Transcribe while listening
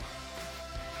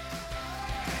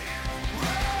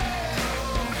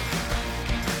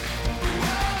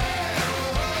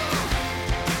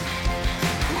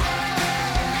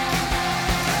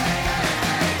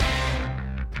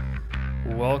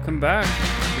Welcome back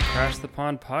to Crash the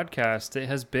Pond podcast. It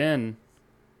has been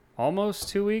almost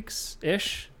 2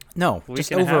 weeks-ish. No,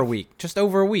 just over a week. Just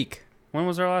over a week. When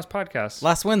was our last podcast?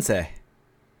 Last Wednesday.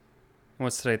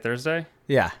 What's today, Thursday?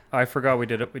 Yeah. Oh, I forgot we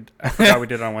did it. I forgot we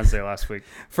did it on Wednesday last week.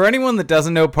 For anyone that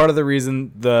doesn't know, part of the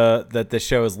reason that the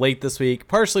show is late this week,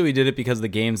 partially we did it because of the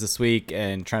games this week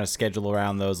and trying to schedule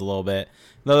around those a little bit.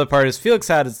 The other part is Felix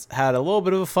had a little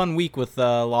bit of a fun week with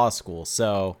law school,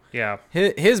 so yeah,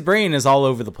 his brain is all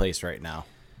over the place right now.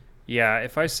 Yeah,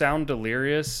 if I sound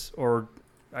delirious, or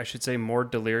I should say more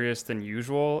delirious than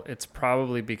usual, it's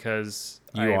probably because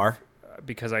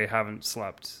because I haven't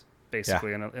slept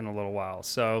basically in a little while.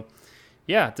 So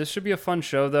yeah, this should be a fun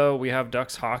show though. We have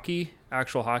Ducks hockey,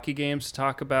 actual hockey games to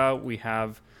talk about. We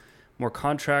have more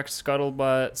contract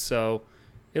scuttlebutt, so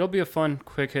it'll be a fun,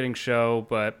 quick hitting show.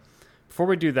 But before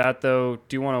we do that though,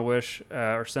 do you want to wish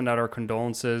or send out our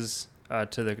condolences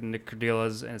to the Nick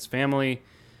Cordelas and his family,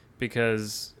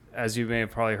 because as you may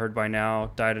have probably heard by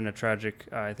now, died in a tragic,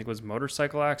 I think it was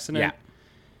motorcycle accident.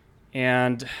 Yeah.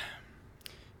 And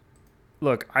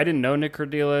look, I didn't know Nick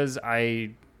Cordelas. I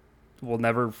will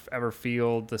never ever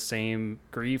feel the same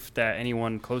grief that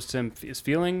anyone close to him is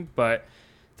feeling, but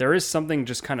there is something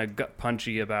just kind of gut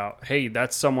punchy about, hey,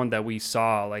 that's someone that we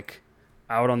saw like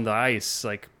out on the ice,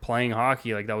 like playing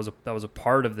hockey, like that was a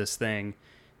part of this thing,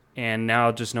 and now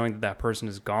just knowing that person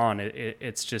is gone,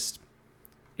 it's just,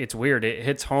 it's weird. It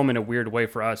hits home in a weird way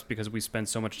for us because we spend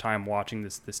so much time watching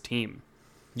this team.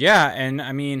 Yeah, and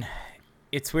I mean,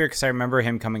 it's weird because I remember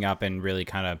him coming up and really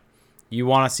kind of, you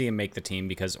want to see him make the team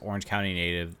because Orange County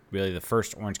native, really the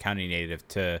first Orange County native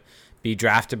to be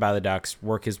drafted by the Ducks,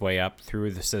 work his way up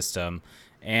through the system,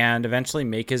 and eventually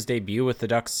make his debut with the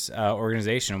Ducks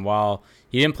organization. While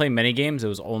he didn't play many games, it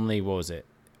was only,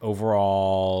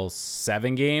 overall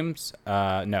 7 games?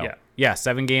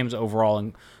 7 games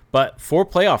overall, but 4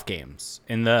 playoff games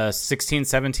in the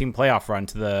 16-17 playoff run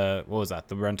to the,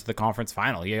 the run to the conference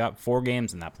final. He got 4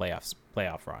 games in that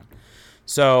playoff run.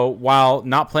 So while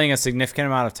not playing a significant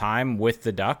amount of time with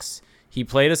the Ducks, he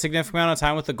played a significant amount of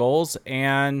time with the Gulls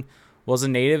and was a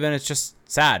native, and it's just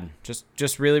sad.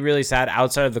 Just really, really sad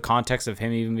outside of the context of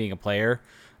him even being a player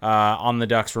on the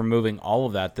Ducks, removing all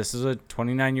of that. This is a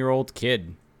 29-year-old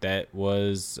kid that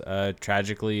was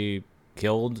tragically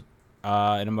killed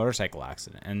in a motorcycle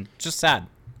accident, and just sad.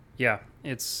 Yeah,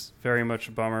 it's very much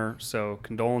a bummer. So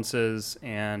condolences,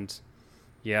 and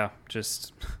yeah,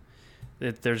 just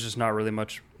there's just not really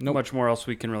much more else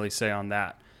we can really say on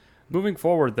that. Moving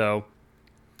forward, though,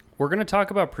 we're going to talk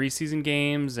about preseason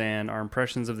games and our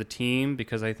impressions of the team,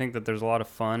 because I think that there's a lot of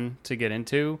fun to get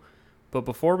into. But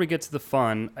before we get to the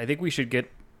fun, I think we should get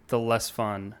the less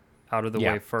fun out of the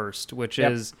way first, which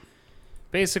is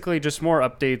basically just more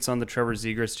updates on the Trevor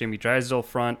Zegras, Jamie Drysdale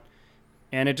front.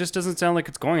 And it just doesn't sound like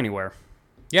it's going anywhere.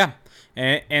 Yeah.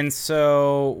 And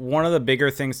so one of the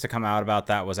bigger things to come out about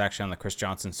that was actually on the Chris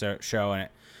Johnson show. And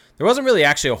there wasn't really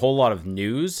actually a whole lot of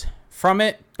news from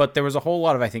it, but there was a whole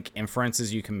lot of, I think,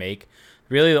 inferences you can make.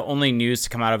 Really, the only news to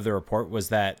come out of the report was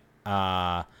that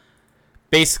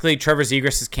basically Trevor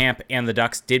Zegras' camp and the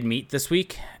Ducks did meet this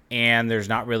week, and there's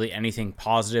not really anything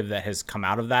positive that has come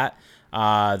out of that.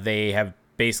 They have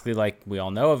basically, like we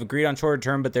all know, have agreed on shorter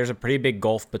term, but there's a pretty big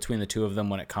gulf between the two of them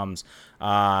when it comes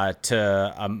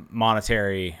to a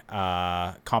monetary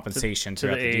compensation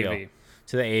throughout the deal.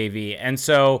 To the AAV. And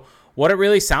so what it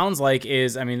really sounds like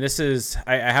is, I mean, this is,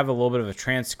 I have a little bit of a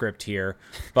transcript here,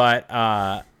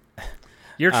 but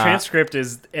your transcript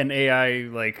is an AI,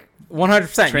 like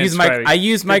 100%. I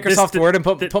use Microsoft Word and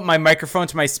put my microphone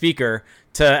to my speaker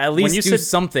to at least do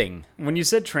something. When you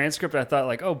said transcript, I thought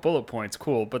like, oh, bullet points,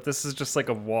 cool. But this is just like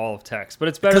a wall of text. But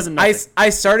it's better than nothing. I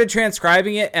started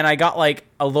transcribing it, and I got like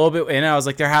a little bit in. I was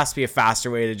like, there has to be a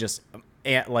faster way to just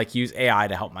like use AI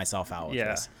to help myself out with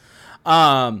this.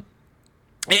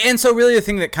 And so really the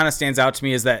thing that kind of stands out to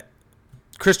me is that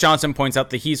Chris Johnson points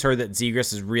out that he's heard that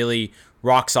Zegras is really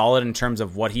rock solid in terms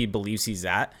of what he believes he's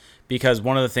at, because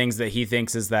one of the things that he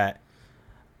thinks is that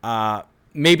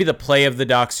maybe the play of the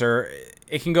Ducks, or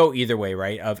it can go either way,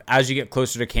 right? Of as you get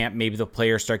closer to camp, maybe the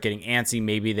players start getting antsy,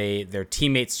 maybe their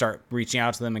teammates start reaching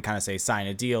out to them and kind of say, sign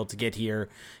a deal to get here,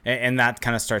 and that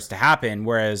kind of starts to happen.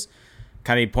 Whereas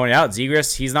kind of he pointed out,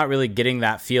 Zegras, he's not really getting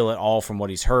that feel at all from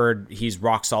what he's heard. He's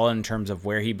rock solid in terms of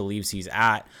where he believes he's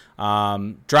at.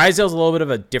 Drysdale's a little bit of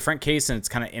a different case, and it's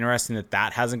kind of interesting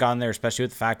that hasn't gone there, especially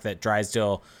with the fact that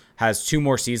Drysdale has 2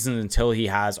 more seasons until he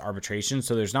has arbitration,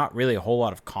 so there's not really a whole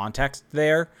lot of context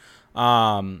there.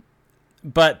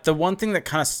 But the one thing that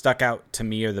kind of stuck out to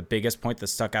me, or the biggest point that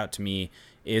stuck out to me,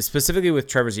 is specifically with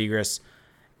Trevor Zegras,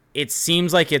 it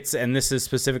seems like it's, and this is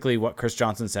specifically what Chris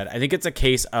Johnson said, I think it's a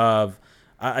case of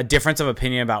a difference of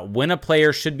opinion about when a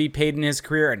player should be paid in his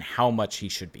career and how much he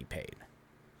should be paid.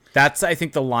 That's, I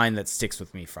think, the line that sticks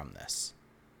with me from this.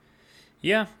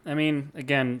 Yeah, I mean,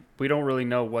 again, we don't really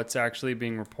know what's actually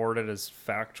being reported as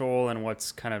factual and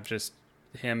what's kind of just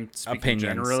him speaking Opinions.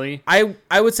 Generally.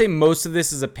 I would say most of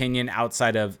this is opinion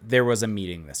outside of there was a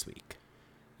meeting this week.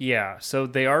 Yeah, so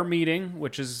they are meeting,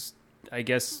 which is, I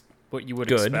guess, what you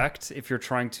would expect if you're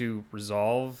trying to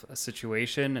resolve a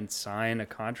situation and sign a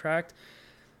contract.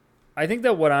 I think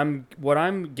that what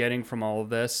I'm getting from all of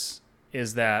this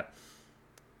is that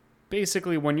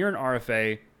basically when you're an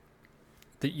RFA,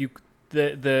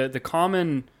 that the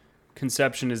common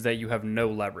conception is that you have no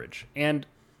leverage, and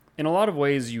in a lot of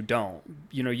ways you don't.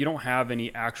 You don't have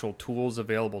any actual tools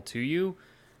available to you.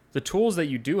 The tools that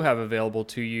you do have available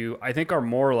to you, I think, are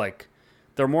more like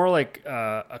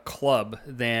a club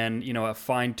than a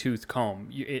fine-tooth comb.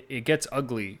 It gets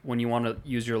ugly when you want to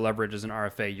use your leverage as an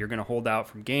RFA. You're going to hold out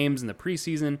from games in the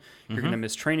preseason. You're going to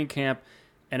miss training camp,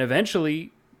 and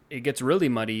eventually it gets really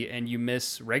muddy and you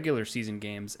miss regular season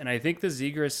games. And I think the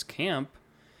Zegras camp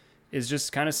is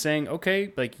just kind of saying,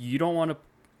 okay, like you don't want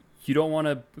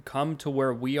to come to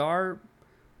where we are.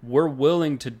 We're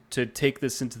willing to take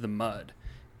this into the mud,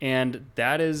 and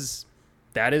that is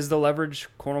the leverage,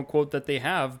 quote unquote, that they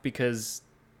have, because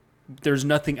there's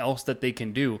nothing else that they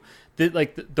can do.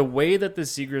 The way that the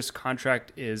Zegras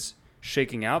contract is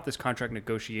shaking out, this contract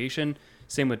negotiation,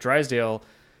 same with Drysdale,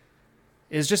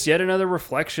 is just yet another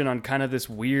reflection on kind of this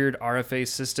weird RFA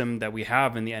system that we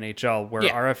have in the NHL, where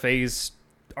RFAs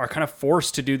are kind of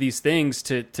forced to do these things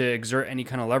to exert any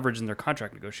kind of leverage in their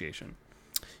contract negotiation.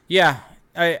 Yeah,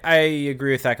 I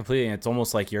agree with that completely. And it's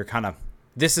almost like you're kind of,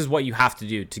 this is what you have to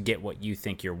do to get what you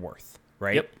think you're worth,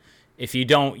 right? Yep. If you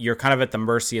don't, you're kind of at the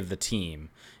mercy of the team.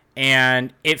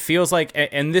 And it feels like,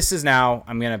 and this is now,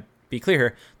 I'm going to be clear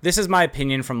here, this is my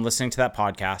opinion from listening to that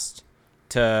podcast,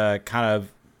 to kind of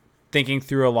thinking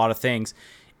through a lot of things.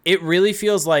 It really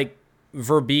feels like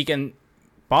Verbeek and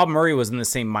Bob Murray was in the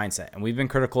same mindset, and we've been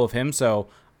critical of him, so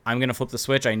I'm going to flip the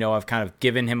switch. I know I've kind of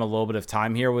given him a little bit of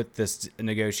time here with this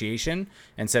negotiation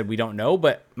and said we don't know,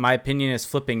 but my opinion is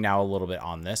flipping now a little bit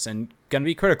on this and going to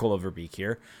be critical of Verbeek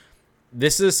here.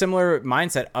 This is a similar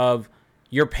mindset of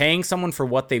you're paying someone for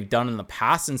what they've done in the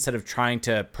past instead of trying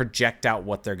to project out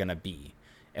what they're going to be.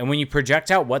 And when you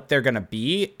project out what they're going to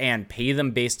be and pay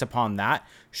them based upon that,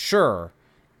 sure,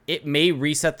 it may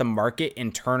reset the market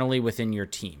internally within your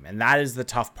team. And that is the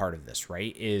tough part of this,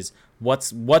 right? Is what's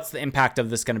the impact of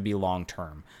this going to be long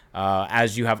term,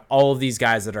 as you have all of these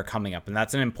guys that are coming up. And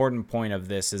that's an important point of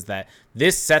this, is that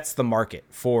this sets the market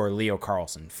for Leo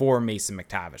Carlsson, for Mason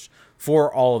McTavish,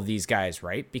 for all of these guys,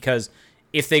 right? Because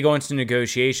if they go into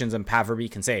negotiations and Pat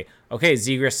Verbeek can say, okay,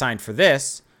 Zegras signed for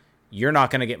this, you're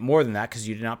not going to get more than that because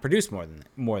you did not produce more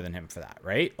than him for that,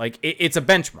 right? Like it's a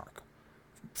benchmark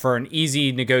for an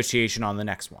easy negotiation on the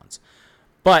next ones.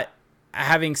 But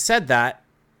having said that,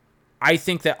 I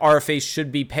think that RFAs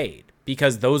should be paid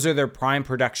because those are their prime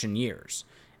production years.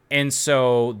 And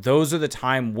so those are the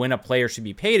time when a player should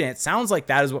be paid. And it sounds like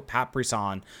that is what Pat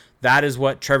Brisson, that is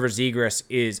what Trevor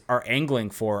Zegras are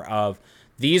angling for, of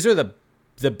these are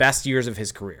the best years of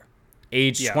his career.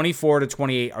 Age 24 to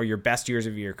 28 are your best years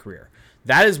of your career.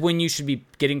 That is when you should be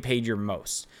getting paid your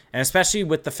most. And especially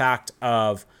with the fact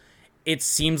of, it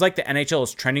seems like the NHL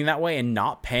is trending that way and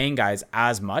not paying guys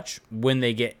as much when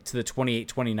they get to the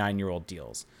 28, 29-year-old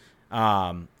deals.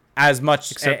 As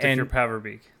much. Except if you're Pat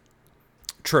Verbeek.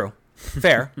 True.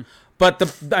 Fair. But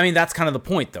that's kind of the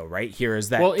point, though, right? Here is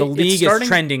that the league is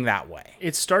trending that way.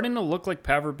 It's starting to look like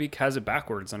Pat Verbeek has it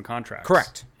backwards on contracts.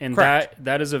 Correct. And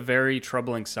that is a very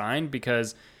troubling sign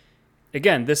because,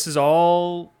 again, this is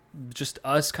all just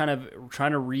us kind of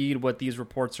trying to read what these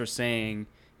reports are saying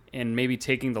and maybe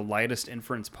taking the lightest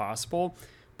inference possible.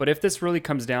 But if this really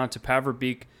comes down to Pat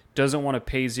Verbeek doesn't want to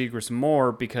pay Zegras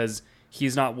more because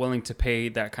he's not willing to pay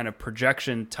that kind of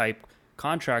projection type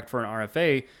contract for an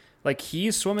RFA, like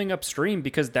he's swimming upstream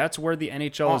because that's where the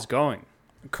NHL is going.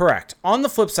 Correct. On the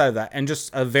flip side of that, and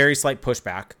just a very slight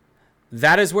pushback,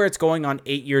 that is where it's going on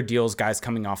 8-year deals, guys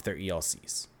coming off their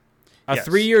ELCs. A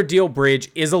 3-year deal bridge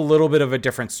is a little bit of a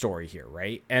different story here,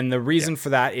 right? And the reason for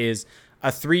that is a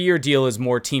 3-year deal is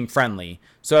more team friendly.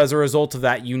 So as a result of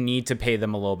that, you need to pay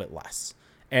them a little bit less.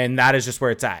 And that is just where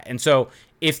it's at. And so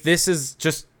if this is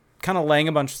just kind of laying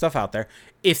a bunch of stuff out there,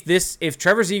 if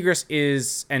Trevor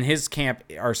Zegras and his camp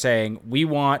are saying we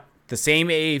want the same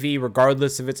AAV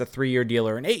regardless if it's a 3-year deal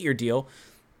or an 8-year deal,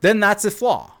 then that's a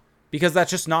flaw. because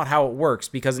that's just not how it works,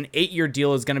 because an 8-year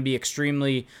deal is going to be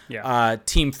extremely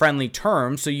team-friendly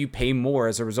terms, so you pay more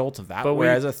as a result of that. But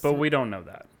we don't know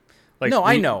that. Like,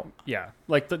 I know. Yeah.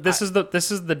 Like this is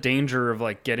the danger of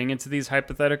like getting into these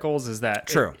hypotheticals, is that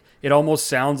true. It almost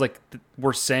sounds like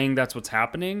we're saying that's what's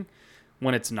happening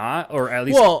when it's not, or at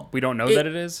least we don't know that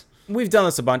it is. We've done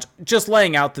this a bunch, just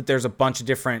laying out that there's a bunch of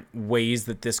different ways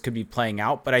that this could be playing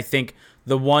out. But I think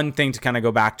the one thing to kind of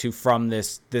go back to from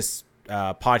this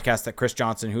podcast, that Chris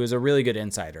Johnson, who is a really good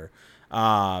insider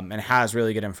and has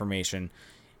really good information,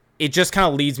 it just kind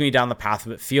of leads me down the path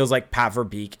of it feels like Pat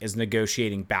Verbeek is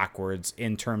negotiating backwards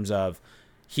in terms of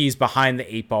he's behind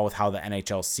the 8 ball with how the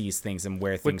NHL sees things and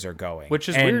where things are going. Which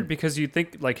is weird, because you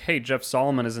think like, hey, Jeff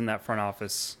Solomon is in that front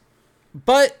office.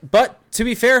 But to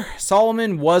be fair,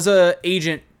 Solomon was a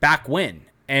agent back when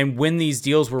these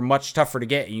deals were much tougher to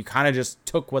get, and you kind of just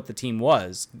took what the team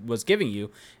was giving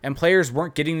you, and players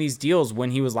weren't getting these deals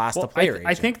when he was last a player agent.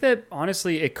 I think that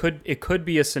honestly, it could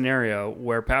be a scenario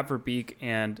where Pat Verbeek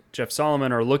and Jeff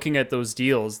Solomon are looking at those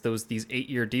deals, these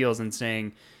 8-year deals, and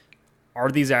saying,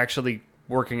 are these actually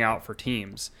working out for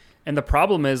teams? And the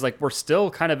problem is, like, we're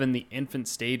still kind of in the infant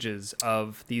stages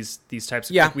of these types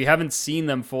of like, we haven't seen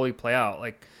them fully play out.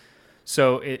 Like,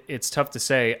 so it's tough to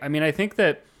say. I mean, I think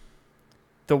that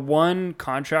the one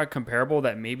contract comparable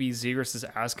that maybe Zegras is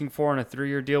asking for in a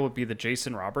 3-year deal would be the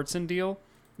Jason Robertson deal.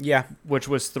 Yeah. Which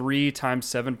was 3 times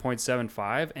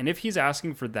 7.75. And if he's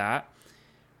asking for that,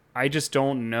 I just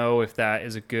don't know if that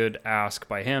is a good ask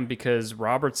by him, because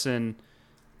Robertson,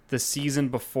 the season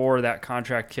before that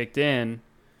contract kicked in,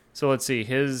 so let's see,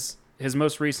 his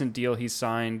most recent deal he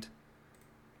signed,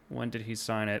 when did he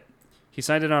sign it? He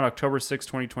signed it on October 6,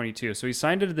 2022. So he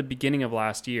signed it at the beginning of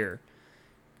last year.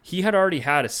 He had already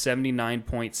had a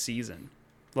 79-point season.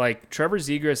 Like, Trevor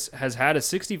Zegras has had a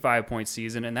 65-point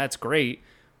season, and that's great,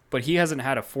 but he hasn't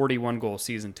had a 41-goal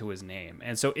season to his name.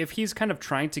 And so if he's kind of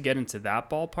trying to get into that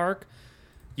ballpark,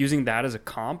 using that as a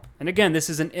comp, and again, this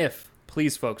is an if.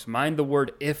 Please, folks, mind the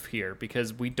word if here,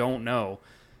 because we don't know.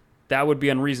 That would be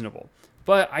unreasonable.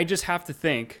 But I just have to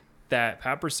think that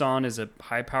Pat Brisson is a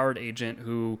high-powered agent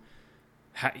who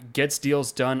gets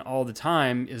deals done all the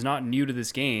time, is not new to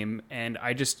this game, and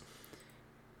I just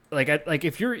like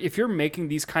if you're making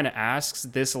these kind of asks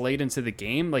this late into the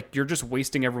game, like, you're just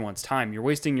wasting everyone's time. You're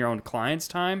wasting your own client's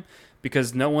time,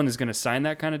 because no one is going to sign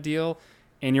that kind of deal,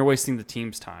 and you're wasting the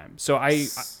team's time. So I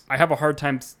have a hard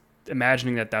time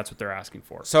imagining that that's what they're asking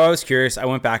for. So I was curious. I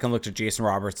went back and looked at Jason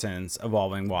Robertson's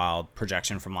Evolving Wild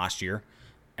projection from last year,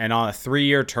 and on a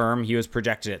 3-year term, he was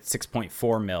projected at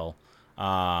 $6.4 million.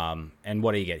 And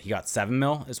what did he get? He got $7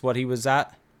 million is what he was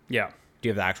at. Yeah. Do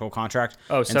you have the actual contract?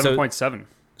 Oh, 7.7.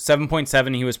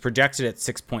 7.7. He was projected at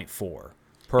 6.4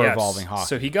 per Evolving Hockey.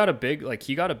 So he got a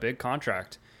big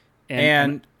contract,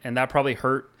 and that probably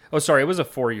hurt. Oh, sorry, it was a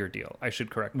 4-year deal. I should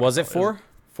correct myself. Was it 4?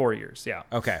 4 years, yeah.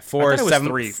 Okay, 4 is 7.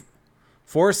 3.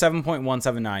 4 is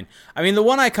 7.179. I mean, the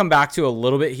one I come back to a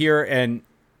little bit here, and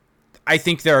I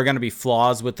think there are going to be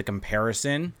flaws with the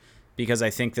comparison, because I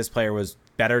think this player was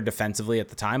better defensively at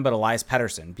the time, but Elias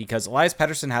Pettersson, because Elias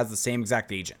Pettersson has the same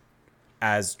exact agent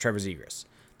as Trevor Zegras.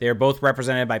 They are both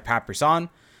represented by Pat Brisson.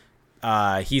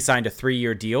 He signed a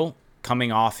 3-year deal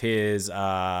coming off his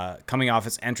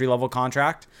entry-level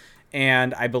contract,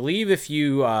 and I believe if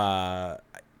you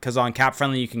because on Cap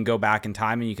Friendly you can go back in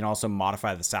time and you can also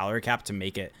modify the salary cap to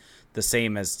make it the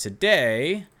same as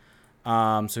today.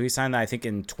 So he signed that, I think,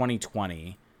 in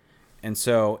 2020. And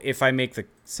so if I make the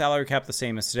salary cap the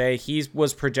same as today, he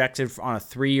was projected on a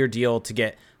 3-year deal to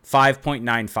get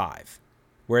 5.95,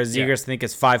 whereas Zegras, I think,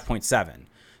 is 5.7.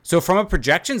 So from a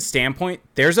projection standpoint,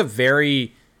 there's a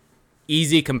very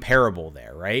easy comparable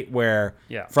there, right? Where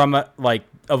from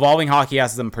Evolving Hockey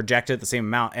has them projected at the same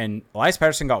amount, and Elias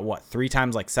Pettersson got what, 3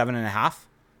 times like 7.5?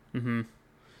 Mm-hmm.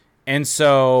 And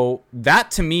so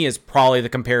that to me is probably the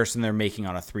comparison they're making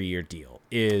on a 3-year deal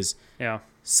is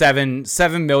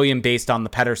 $7 million based on the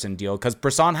Pettersson deal, because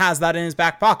Brisson has that in his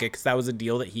back pocket because that was a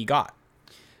deal that he got.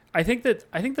 I think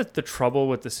that the trouble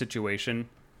with the situation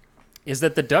is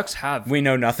that the Ducks we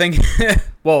know nothing.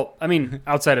 Well, I mean,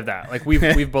 outside of that, like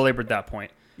we've belabored that point.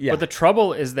 Yeah. But the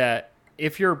trouble is that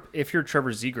if you're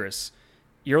Trevor Zegras,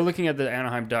 you're looking at the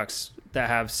Anaheim Ducks that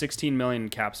have 16 million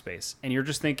cap space, and you're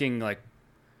just thinking, like,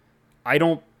 I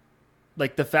don't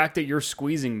like the fact that you're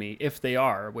squeezing me, if they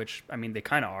are, which I mean they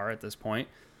kind of are at this point.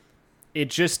 It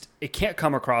can't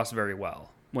come across very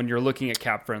well when you're looking at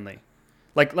Cap Friendly.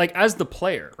 Like as the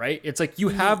player, right? It's like, you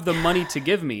have the money to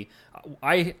give me.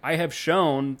 I have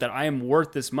shown that I am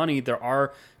worth this money. There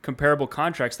are comparable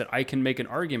contracts that I can make an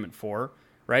argument for,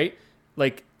 right?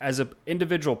 like as an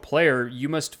individual player, you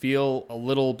must feel a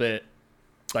little bit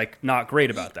like not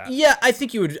great about that. Yeah, I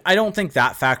think you would. I don't think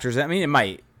that factors. I mean, it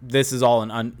might. This is all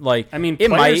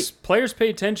Players pay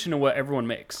attention to what everyone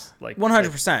makes, like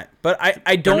 100%. But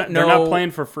I don't know. They're not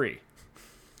playing for free.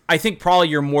 I think probably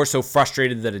you're more so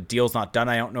frustrated that a deal's not done.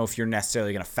 I don't know if you're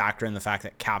necessarily going to factor in the fact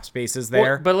that cap space is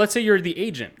there. Well, but let's say you're the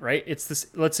agent, right?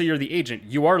 Let's say you're the agent.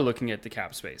 You are looking at the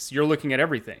cap space. You're looking at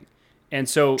everything, and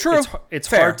so it's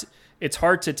hard. It's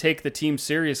hard to take the team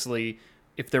seriously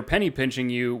if they're penny pinching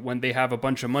you when they have a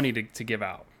bunch of money to give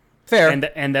out. Fair,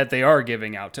 and that they are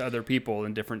giving out to other people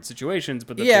in different situations,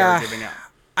 but that they are giving out.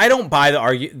 I don't buy the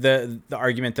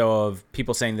argument though of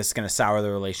people saying this is going to sour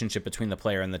the relationship between the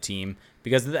player and the team,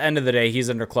 because at the end of the day, he's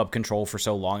under club control for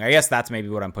so long. I guess that's maybe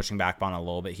what I'm pushing back on a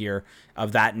little bit here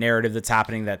of that narrative that's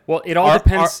happening. That it all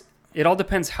depends. It all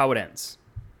depends how it ends.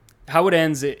 How it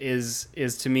ends is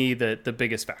to me the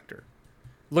biggest factor.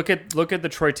 Look at the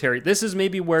Troy Terry. This is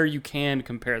maybe where you can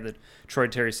compare the Troy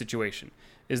Terry situation.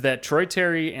 Is that Troy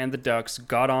Terry and the Ducks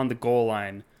got on the goal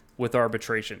line with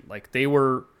arbitration. Like they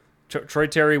were. Troy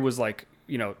Terry was like,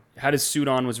 had his suit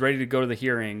on, was ready to go to the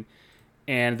hearing,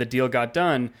 and the deal got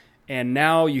done. And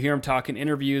now you hear him talk in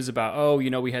interviews about,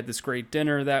 we had this great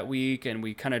dinner that week, and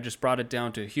we kind of just brought it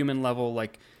down to a human level.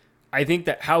 Like, I think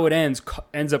that how it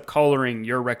ends up coloring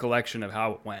your recollection of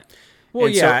how it went. Well,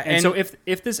 so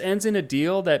if this ends in a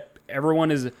deal that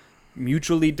everyone is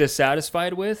mutually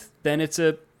dissatisfied with, then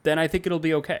I think it'll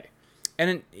be okay.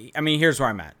 And here's where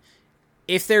I'm at.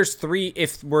 If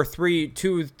we're 3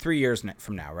 years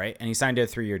from now, right? And he signed a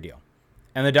 3-year deal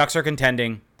and the Ducks are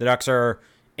contending, the Ducks are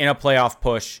in a playoff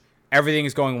push, everything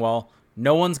is going well,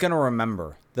 no one's going to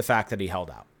remember the fact that he held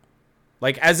out.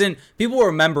 Like, as in, people will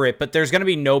remember it, but there's going to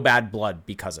be no bad blood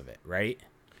because of it, right?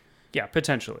 Yeah,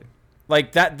 potentially.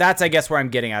 Like, that's, I guess, where I'm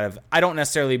getting out of. I don't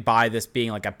necessarily buy this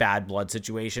being like a bad blood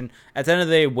situation. At the end of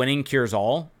the day, winning cures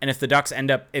all. And if the Ducks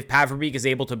if Pat Verbeek is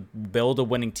able to build a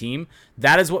winning team,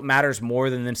 that is what matters more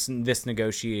than this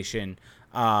negotiation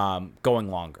going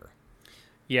longer.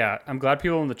 Yeah, I'm glad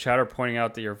people in the chat are pointing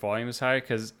out that your volume is high,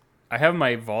 because I have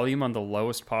my volume on the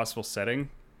lowest possible setting,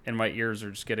 and my ears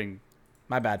are just getting...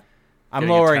 My bad. I'm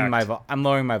lowering my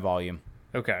volume.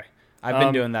 Okay. I've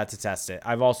been doing that to test it.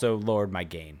 I've also lowered my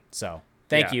gain. So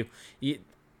thank you.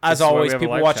 As always,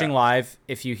 people watching live,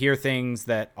 if you hear things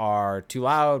that are too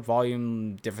loud,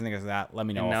 volume, different things like that, let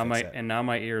me know. And now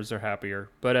my ears are happier.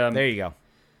 But there you go.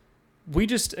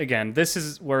 This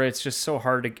is where it's just so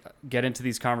hard to get into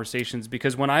these conversations,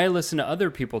 because when I listen to other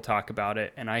people talk about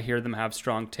it and I hear them have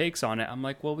strong takes on it, I'm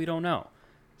like, well, we don't know.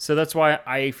 So that's why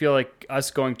I feel like us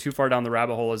going too far down the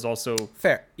rabbit hole is also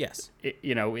fair. Yes.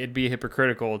 It'd be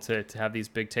hypocritical to have these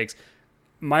big takes.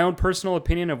 My own personal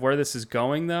opinion of where this is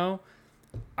going, though,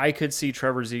 I could see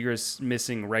Trevor Zegras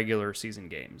missing regular season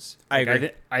games. I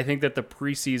agree. I think that the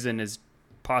preseason is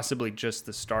possibly just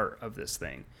the start of this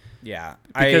thing. Yeah.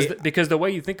 Because the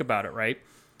way you think about it, right?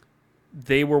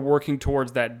 They were working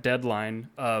towards that deadline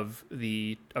of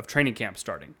training camp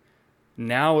starting.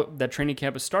 Now that training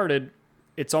camp has started,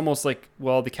 it's almost like,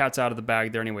 well, the cat's out of the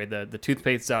bag there anyway. The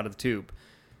toothpaste's out of the tube.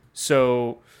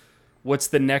 So what's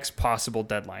the next possible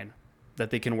deadline that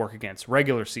they can work against?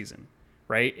 Regular season,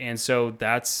 right? And so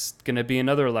that's going to be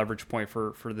another leverage point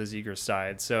for the Zegras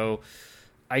side. So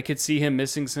I could see him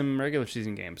missing some regular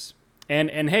season games.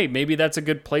 And hey, maybe that's a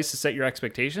good place to set your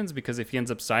expectations, because if he ends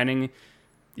up signing,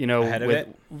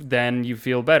 then you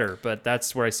feel better. But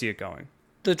that's where I see it going.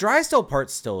 The Drysdale part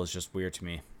still is just weird to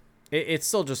me. It's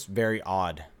still just very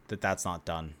odd that that's not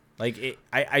done. Like,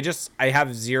 I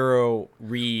have zero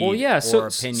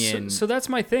opinion. So that's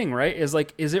my thing, right? Is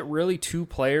it really two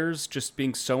players just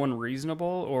being so unreasonable,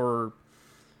 or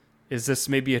is this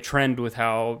maybe a trend with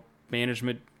how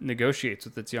management negotiates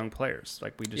with its young players?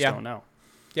 Like, we just don't know.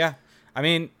 Yeah. I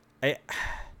mean,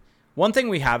 one thing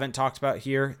we haven't talked about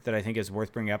here that I think is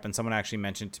worth bringing up, and someone actually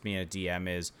mentioned to me in a DM,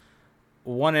 is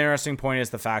one interesting point is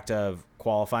the fact of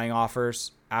qualifying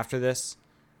offers after this,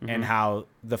 and how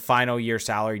the final year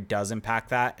salary does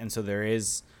impact that. And so there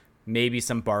is maybe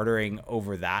some bartering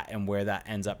over that and where that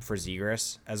ends up for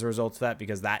Zegras as a result of that,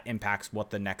 because that impacts what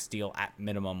the next deal at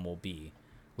minimum will be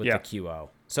with the QO.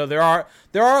 So there are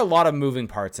a lot of moving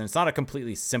parts, and it's not a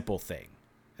completely simple thing.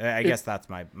 I guess that's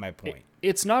my point.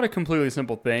 It's not a completely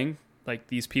simple thing. Like,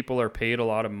 these people are paid a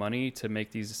lot of money to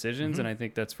make these decisions, and I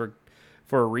think that's for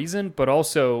a reason, but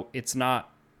also it's not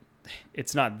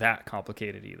that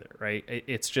complicated either, right?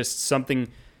 It's just something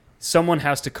someone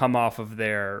has to come off of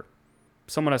their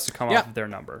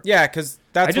number. Yeah, because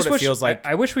that's what it feels like.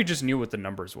 I wish we just knew what the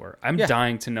numbers were. I'm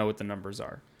dying to know what the numbers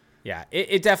are. Yeah,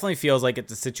 it definitely feels like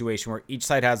it's a situation where each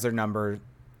side has their number.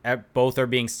 Both are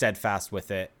being steadfast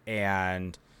with it,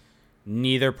 and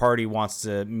neither party wants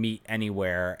to meet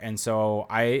anywhere. And so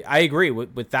I agree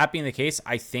with that being the case.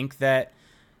 I think that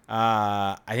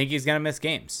I think he's going to miss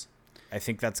games. I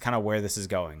think that's kind of where this is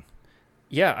going.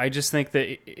 Yeah, I just think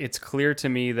that it's clear to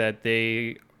me that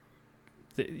that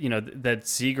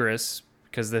Zegras,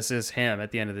 because this is him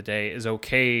at the end of the day, is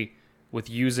okay with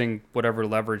using whatever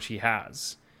leverage he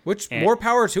has. More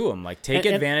power to him. Like, take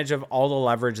advantage of all the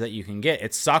leverage that you can get.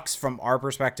 It sucks from our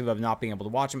perspective of not being able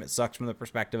to watch him. It sucks from the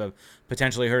perspective of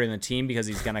potentially hurting the team because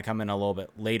he's going to come in a little bit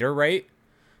later, right?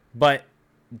 But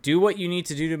do what you need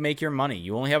to do to make your money.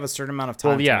 You only have a certain amount of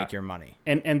time to make your money.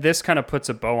 And this kind of puts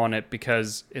a bow on it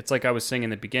because it's like I was saying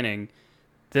in the beginning.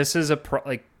 This is if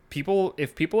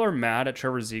people are mad at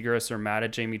Trevor Zegras or mad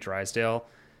at Jamie Drysdale,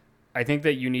 I think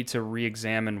that you need to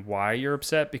re-examine why you're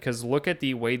upset, because look at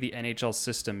the way the NHL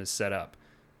system is set up.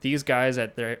 These guys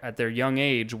at their young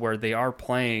age, where they are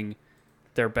playing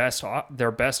their best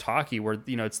hockey, where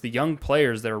it's the young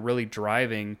players that are really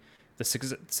driving the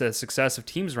success of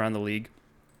teams around the league.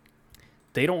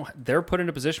 They're put in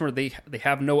a position where they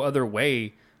have no other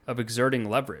way of exerting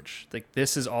leverage. Like,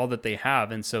 this is all that they have,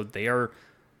 and so they are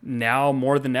now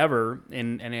more than ever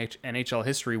in NHL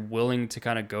history willing to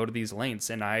kind of go to these lengths,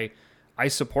 and I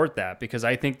support that, because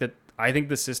I think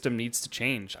the system needs to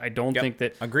change. I don't think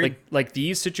that agreed. Like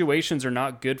these situations are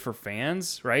not good for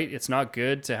fans, right? It's not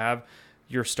good to have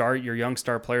your young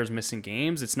star players missing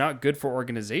games. It's not good for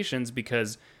organizations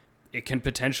because it can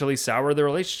potentially sour the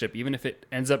relationship, even if it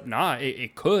ends up not.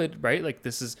 It could, right? Like,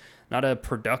 this is not a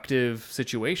productive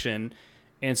situation.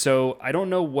 And so I don't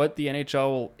know what the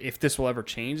NHL, if this will ever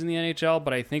change in the NHL,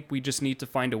 but I think we just need to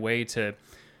find a way to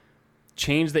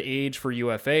change the age for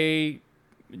UFA,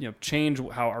 change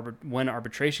when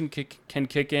arbitration can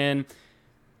kick in.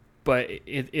 But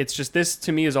it's just, this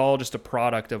to me is all just a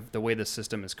product of the way the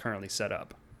system is currently set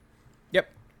up.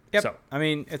 Yep. So, I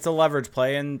mean, it's a leverage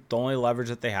play, and the only leverage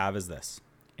that they have is this.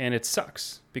 And it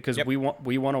sucks because we want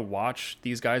to watch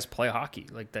these guys play hockey.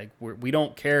 Like, we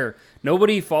don't care.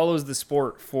 Nobody follows the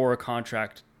sport for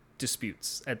contract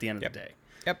disputes at the end of the day.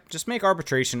 Yep. Just make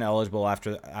arbitration eligible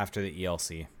after the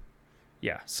ELC.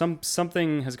 Yeah.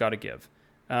 Something has got to give.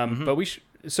 But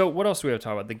so what else do we have to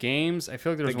talk about? The games? I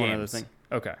feel like there's one other thing.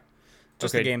 Okay.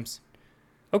 Just the games.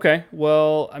 Okay.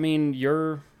 Well, I mean,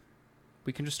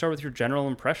 we can just start with your general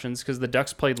impressions, because the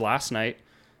Ducks played last night.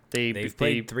 They've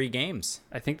played 3 games.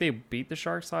 I think they beat the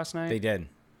Sharks last night. They did.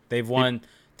 They've won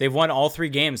all 3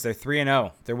 games. They're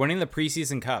 3-0. They're winning the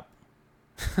preseason cup.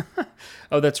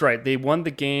 Oh, that's right. They won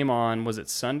the game on, was it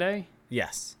Sunday?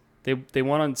 Yes. They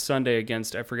won on Sunday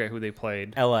against, I forget who they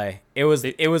played. LA. It was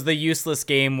the useless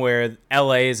game where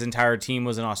LA's entire team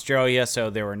was in Australia, so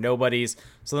there were nobodies.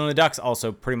 So then the Ducks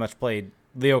also pretty much played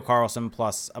Leo Carlsson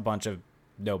plus a bunch of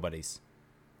nobodies.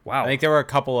 Wow. I think there were a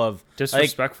couple of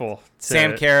disrespectful.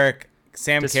 Sam Carrick,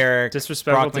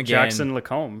 disrespectful Brock to McGinn, Jackson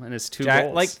Lacombe and his 2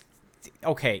 goals.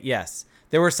 Okay, yes.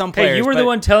 There were some players. Hey, you were the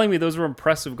one telling me those were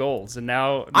impressive goals, and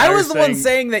now I was the one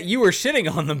saying that you were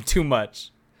shitting on them too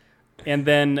much. And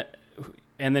then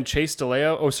Chase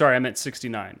DeLeo. Oh, sorry, I meant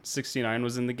 69. 69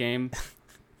 was in the game.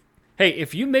 Hey,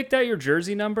 if you make that your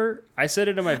jersey number, I said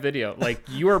it in my video. Like,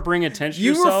 you are bringing attention to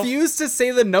yourself. You refused to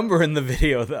say the number in the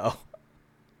video, though.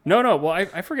 No. Well,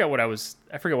 I forget what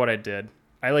I did.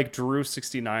 I drew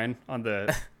 69 on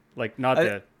the not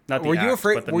the. Were you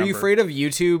afraid of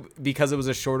YouTube because it was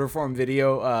a shorter form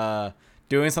video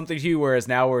doing something to you, whereas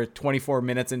now we're 24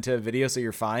 minutes into a video, so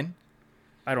you're fine?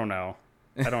 I don't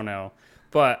know.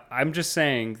 But I'm just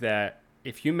saying that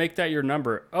if you make that your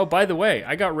number. Oh, by the way,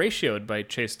 I got ratioed by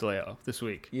Chase DeLeo this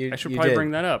week. I should probably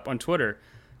bring that up on Twitter.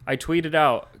 I tweeted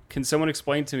out, "Can someone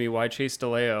explain to me why Chase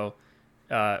DeLeo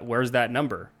wears that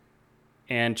number?"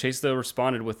 And Chase DeLeo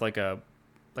responded with like a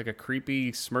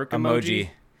creepy smirk emoji.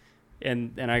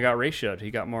 And I got ratioed. He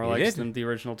got more likes than the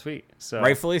original tweet. So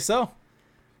rightfully so.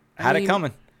 Had it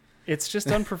coming. It's just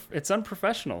it's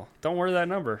unprofessional. Don't wear that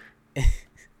number.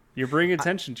 You're bringing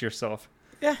attention to yourself.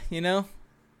 Yeah,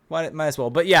 might as well.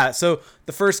 But yeah, so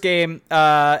the first game,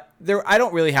 I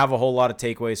don't really have a whole lot of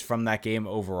takeaways from that game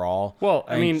overall. Well,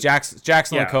 I mean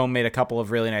Jackson Lacombe made a couple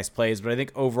of really nice plays, but I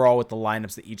think overall with the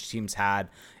lineups that each team's had,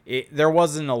 there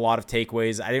wasn't a lot of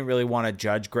takeaways. I didn't really want to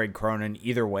judge Greg Cronin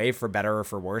either way, for better or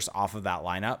for worse, off of that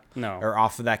lineup. No. Or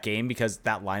off of that game, because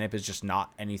that lineup is just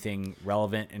not anything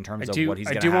relevant in terms of what he's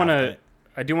going to have.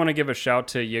 I do want to give a shout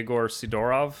to Yegor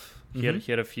Sidorov. He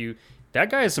had a few. That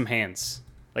guy has some hands.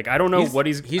 Like, I don't know what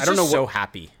he's. He's I don't just know so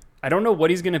happy. I don't know what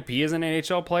he's going to be as an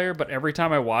NHL player, but every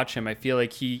time I watch him, I feel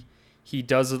like he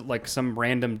does like some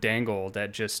random dangle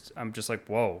that I'm just like,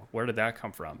 whoa, where did that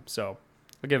come from? So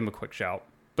I'll give him a quick shout.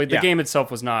 But the game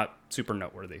itself was not super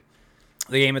noteworthy.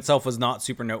 The game itself was not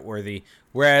super noteworthy.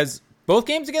 Whereas both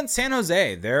games against San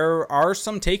Jose, there are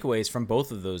some takeaways from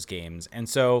both of those games. And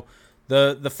so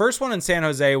the first one in San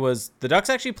Jose was the Ducks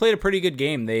actually played a pretty good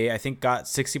game. They, I think, got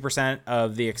 60%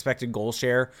 of the expected goal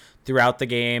share throughout the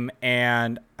game.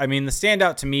 And, I mean, the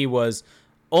standout to me was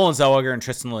Olen Zellweger and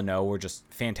Tristan Luneau were just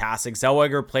fantastic.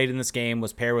 Zellweger played in this game,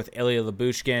 was paired with Ilya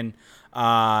Lyubushkin.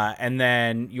 And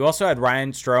then you also had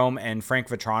Ryan Strome and Frank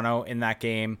Vetrano in that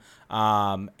game.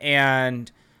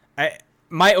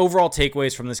 My overall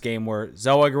takeaways from this game were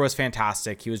Zellweger was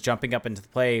fantastic. He was jumping up into the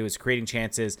play. He was creating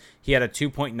chances. He had a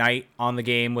 2-point night on the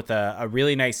game with a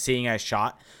really nice seeing eye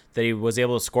shot that he was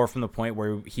able to score from the point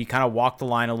where he kind of walked the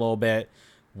line a little bit.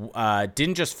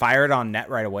 Didn't just fire it on net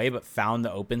right away, but found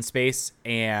the open space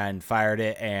and fired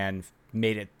it and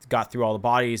got through all the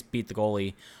bodies, beat the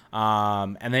goalie.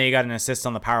 And then he got an assist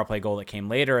on the power play goal that came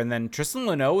later. And then Tristan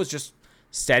Luneau was just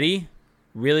steady,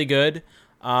 really good,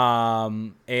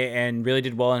 and really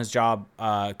did well in his job.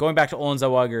 Going back to Olen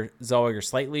Zellweger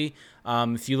slightly,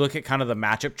 if you look at kind of the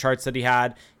matchup charts that he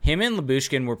had, him and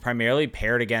Lyubushkin were primarily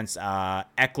paired against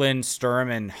Eklund,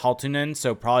 Sturm, and Haltunen,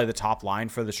 so probably the top line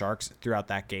for the Sharks throughout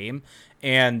that game.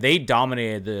 And they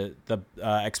dominated the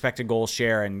expected goal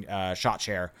share and shot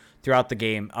share throughout the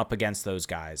game up against those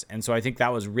guys. And so I think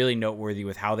that was really noteworthy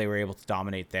with how they were able to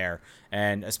dominate there.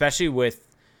 And especially with,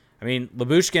 I mean,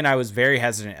 Lyubushkin, I was very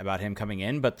hesitant about him coming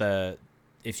in, but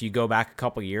if you go back a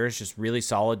couple years, just really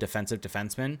solid defensive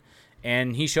defenseman.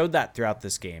 And he showed that throughout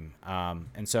this game.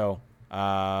 And so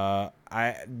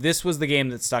this was the game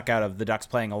that stuck out of the Ducks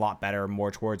playing a lot better,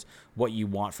 more towards what you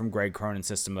want from Greg Cronin's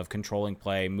system of controlling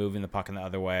play, moving the puck in the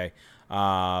other way,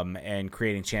 and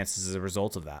creating chances as a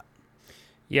result of that.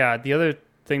 Yeah, the other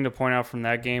thing to point out from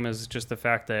that game is just the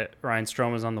fact that Ryan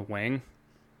Strome is on the wing.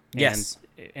 Yes.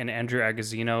 And Andrew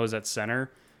Agozzino is at center.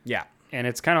 Yeah. And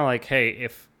it's kind of like, hey,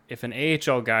 if an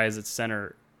AHL guy is at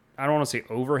center, I don't want to say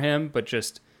over him, but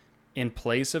just in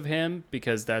place of him,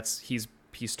 because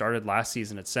he started last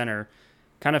season at center,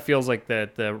 kind of feels like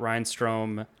the Ryan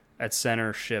Strome at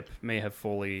center ship may have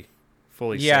fully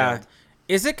sailed.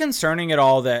 Is it concerning at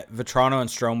all that Vetrano and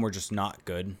Strome were just not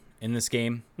good in this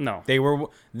game? No. They were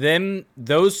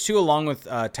those two along with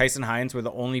Tyson Hines were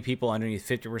the only people underneath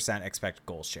 50% expected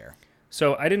goal share.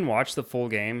 So I didn't watch the full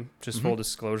game, just full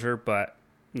disclosure, but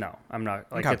no, I'm not.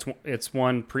 Like it's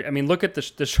one I mean, look at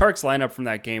the Sharks lineup from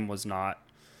that game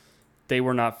they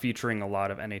were not featuring a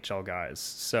lot of NHL guys.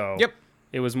 So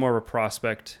it was more of a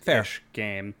prospect-ish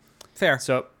game. Fair.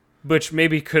 So which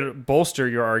maybe could bolster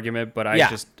your argument, but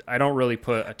I don't really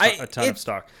put a ton of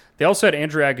stock. They also had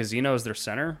Andrew Agozzino as their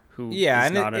center, who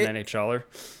is not an NHLer.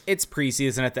 It's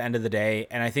preseason at the end of the day,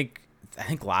 and I think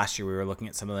last year we were looking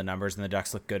at some of the numbers, and the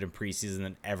Ducks looked good in preseason,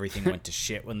 and everything went to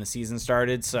shit when the season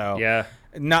started. So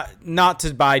not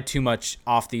to buy too much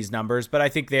off these numbers, but I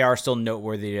think they are still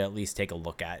noteworthy to at least take a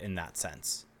look at in that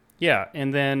sense. Yeah,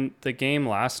 and then the game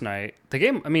last night.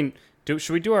 I mean,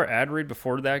 should we do our ad read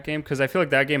before that game? Because I feel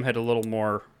like that game had a little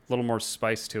more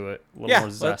spice to it, a little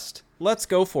more zest. Let's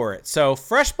go for it. So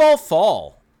Fresh Ball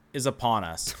Fall is upon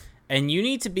us, and you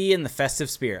need to be in the festive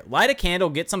spirit. Light a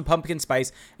candle, get some pumpkin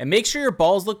spice, and make sure your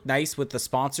balls look nice with the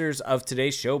sponsors of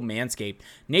today's show, Manscaped.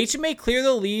 Nature may clear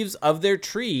the leaves of their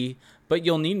tree, but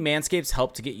you'll need Manscaped's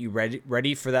help to get you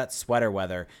ready for that sweater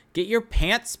weather. Get your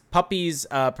pants puppies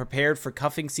prepared for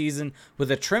cuffing season with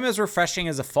a trim as refreshing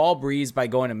as a fall breeze by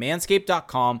going to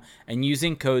manscaped.com and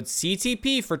using code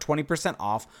CTP for 20%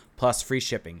 off plus free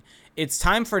shipping. It's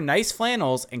time for nice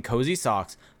flannels and cozy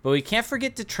socks, but we can't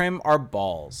forget to trim our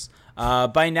balls.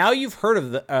 By now you've heard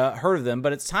of them,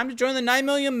 but it's time to join the 9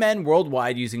 million men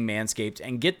worldwide using Manscaped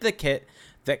and get the kit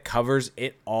that covers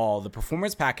it all, the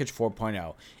Performance Package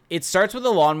 4.0. It starts with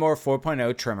a Lawnmower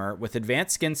 4.0 trimmer with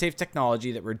advanced skin-safe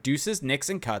technology that reduces nicks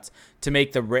and cuts to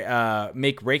make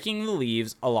raking the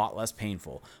leaves a lot less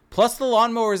painful. Plus, the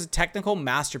lawnmower is a technical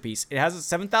masterpiece. It has a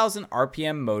 7,000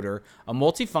 RPM motor, a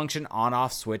multifunction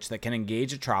on-off switch that can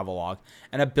engage a travelogue,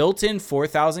 and a built-in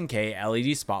 4000K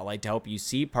LED spotlight to help you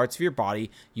see parts of your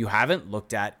body you haven't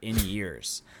looked at in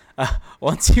years.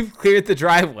 Once you've cleared the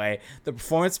driveway, the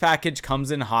Performance Package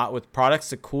comes in hot with products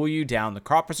to cool you down. The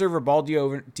Crop Preserver Ball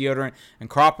Deodorant and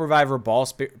Crop Reviver Ball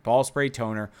Spray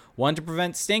Toner, one to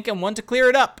prevent stink and one to clear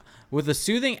it up. With a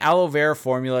soothing aloe vera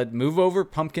formula, move over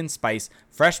pumpkin spice,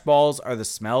 fresh balls are the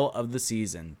smell of the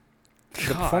season.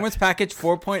 The Performance Package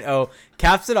 4.0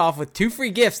 caps it off with 2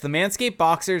 free gifts, the Manscaped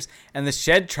Boxers and the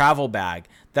Shed Travel Bag.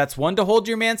 That's one to hold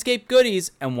your Manscaped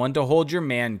goodies and one to hold your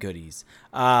man goodies.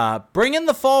 Bring in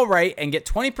the fall right and get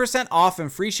 20% off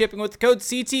and free shipping with the code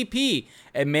CTP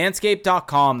at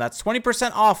manscaped.com. That's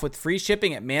 20% off with free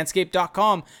shipping at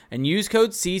manscaped.com and use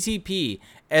code CTP.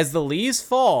 As the leaves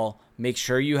fall, make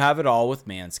sure you have it all with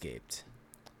Manscaped.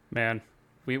 Man,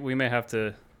 we may have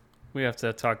to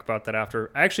talk about that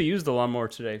after. I actually used the lawnmower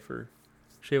today for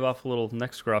shave off a little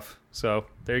neck scruff. So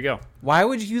there you go. Why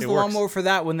would you use the lawnmower for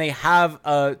that when they have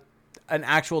an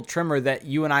actual trimmer that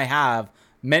you and I have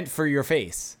meant for your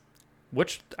face?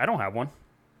 Which I don't have one.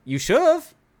 You should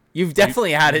have. You've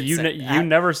definitely had it. You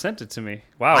never sent it to me.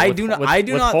 Wow. I do not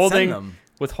send them.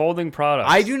 Withholding products.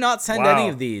 I do not send any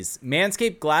of these.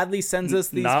 Manscaped gladly sends us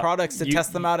these products to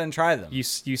test them out and try them.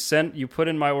 You put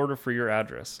in my order for your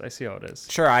address. I see how it is.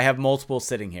 Sure, I have multiple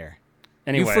sitting here.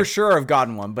 Anyway, you for sure have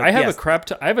gotten one, but I have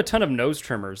I have a ton of nose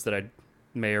trimmers that I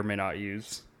may or may not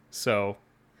use. So,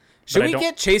 should we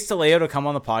get Chase DeLeo to come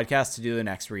on the podcast to do the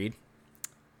next read?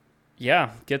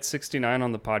 Yeah, get 69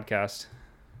 on the podcast.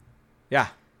 Yeah,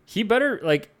 he better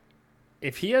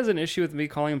if he has an issue with me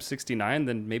calling him 69,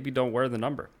 then maybe don't wear the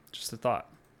number. Just a thought.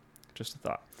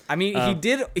 I mean,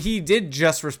 he did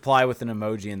just reply with an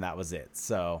emoji, and that was it.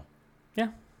 So, yeah,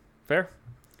 fair.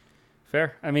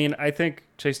 I mean, I think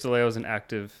Chase DeLeo is an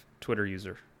active Twitter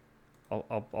user.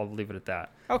 I'll leave it at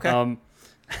that. Okay.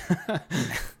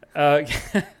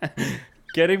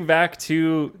 Getting back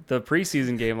to the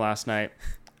preseason game last night,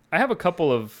 I have a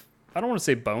couple of, I don't want to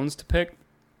say bones to pick.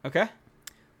 Okay.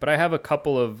 But I have a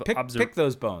couple of pick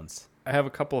those bones. I have a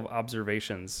couple of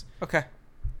observations. Okay.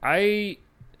 I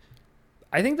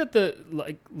think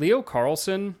that Leo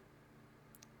Carlsson,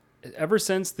 ever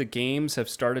since the games have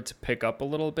started to pick up a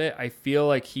little bit, I feel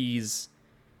like he's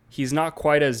not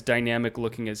quite as dynamic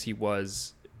looking as he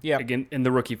was again in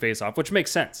the rookie faceoff, which makes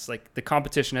sense. Like, the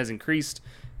competition has increased.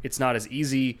 It's not as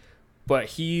easy, but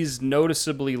he's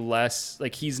noticeably less,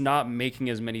 like, he's not making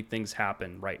as many things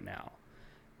happen right now.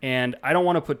 And I don't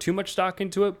want to put too much stock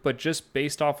into it, but just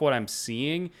based off what I'm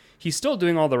seeing, he's still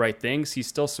doing all the right things. He's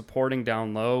still supporting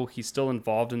down low. He's still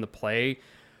involved in the play.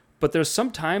 But there's some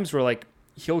times where, like,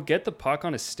 he'll get the puck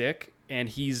on his stick and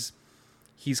he's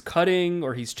cutting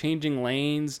or he's changing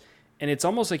lanes, and it's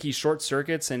almost like he short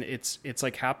circuits and it's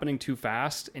like happening too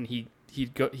fast, and he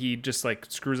just like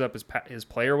screws up his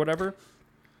play or whatever.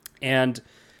 And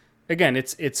again,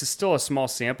 it's still a small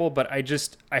sample, but I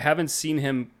haven't seen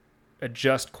him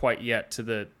adjust quite yet to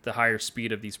the higher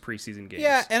speed of these preseason games.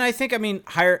 Yeah, and I think,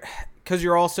 higher, because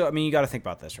you're also, you got to think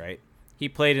about this, right? He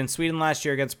played in Sweden last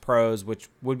year against pros, which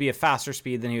would be a faster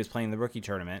speed than he was playing in the rookie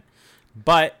tournament.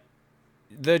 But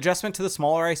the adjustment to the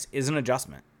smaller ice is an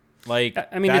adjustment. Like,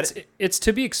 it's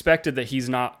to be expected that he's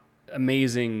not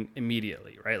amazing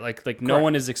immediately, right? Like no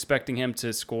one is expecting him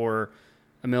to score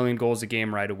 1 million goals a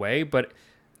game right away. But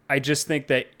I just think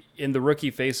that in the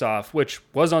rookie faceoff, which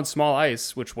was on small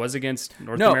ice, which was against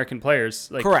North American players,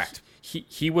 like, correct.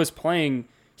 He was playing.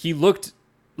 He looked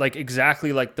like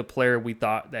exactly like the player we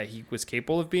thought that he was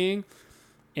capable of being.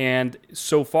 And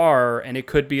so far, and it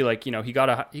could be like, he got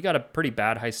a pretty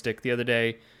bad high stick the other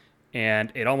day,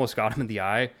 and it almost got him in the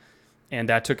eye, and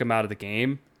that took him out of the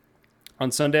game on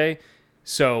Sunday.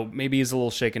 So maybe he's a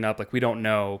little shaken up, like, we don't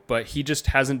know, but he just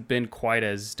hasn't been quite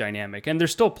as dynamic. And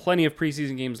there's still plenty of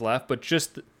preseason games left, but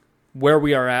just where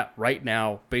we are at right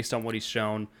now, based on what he's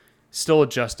shown, still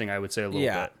adjusting, I would say, a little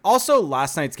bit. Also,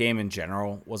 last night's game in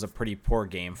general was a pretty poor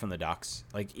game from the Ducks.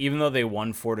 Like, even though they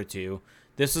won 4-2,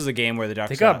 this was a game where the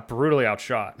Ducks got brutally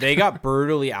outshot. They got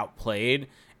brutally outplayed,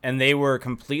 and they were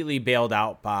completely bailed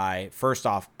out by, first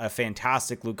off, a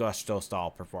fantastic Lukas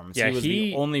Dostal performance. Yeah, he was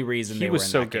the only reason they were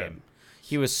in that good. Game.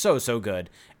 He was so good.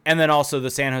 And then also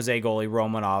the San Jose goalie,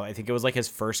 Romanov, I think it was like his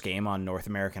first game on North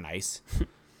American ice.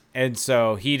 And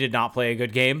so he did not play a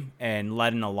good game and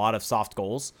let in a lot of soft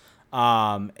goals.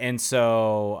 And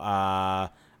so I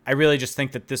really just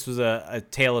think that this was a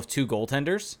tale of two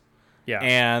goaltenders. Yeah.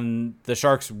 And the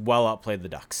Sharks well outplayed the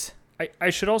Ducks. I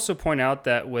should also point out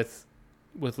that with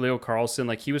Leo Carlsson,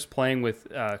 like, he was playing with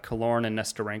Killorn and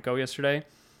Nestorenko yesterday.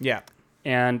 Yeah.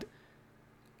 And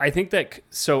I think that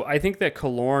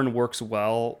Killorn works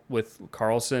well with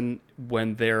Carlsson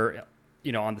when they're,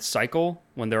 on the cycle,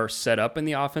 when they're set up in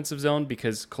the offensive zone,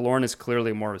 because Killorn is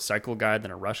clearly more of a cycle guy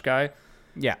than a rush guy.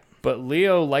 Yeah. But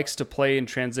Leo likes to play in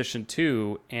transition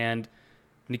too, and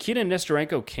Nikita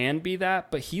Nestorenko can be that,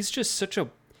 but he's just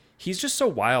so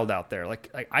wild out there.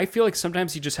 Like, I feel like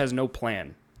sometimes he just has no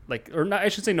plan. Like, or not, I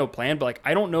should say no plan, but like,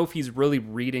 I don't know if he's really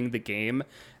reading the game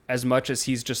as much as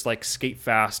he's just like skate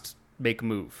fast, make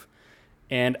move.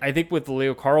 And I think with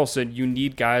Leo Carlsson, you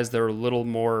need guys that are a little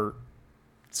more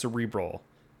cerebral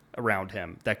around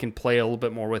him that can play a little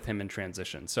bit more with him in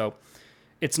transition. So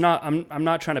it's not, I'm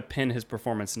not trying to pin his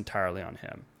performance entirely on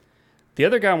him. The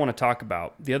other guy I want to talk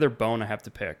about, the other bone I have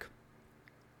to pick,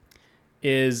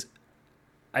 is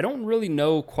I don't really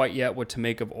know quite yet what to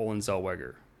make of Olen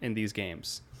Zellweger in these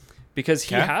games, because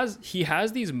he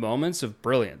has these moments of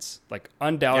brilliance, like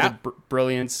undoubted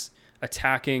brilliance,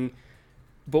 attacking.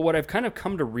 But what I've kind of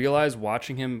come to realize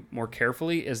watching him more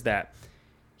carefully is that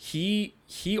he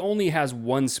only has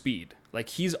one speed. Like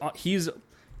he's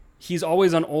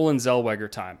always on Olen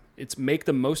Zellweger time. It's make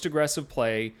the most aggressive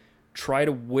play, try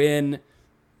to win,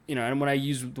 and when I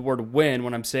use the word win,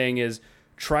 what I'm saying is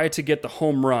try to get the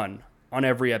home run on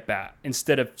every at bat,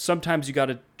 instead of sometimes you got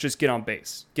to just get on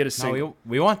base, get a single. No,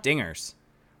 we want dingers.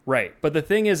 Right. But the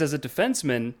thing is, as a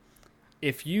defenseman,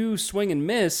 if you swing and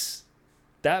miss,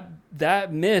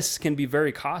 that miss can be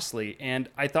very costly. And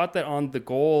I thought that on the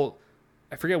goal,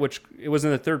 I forget which, it was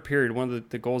in the third period, one of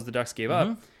the goals the Ducks gave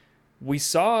up. We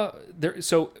saw there.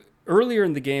 So earlier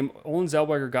in the game, Olen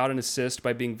Zellweger got an assist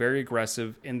by being very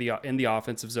aggressive in the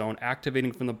offensive zone,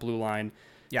 activating from the blue line,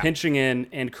 pinching in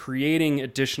and creating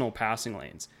additional passing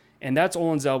lanes. And that's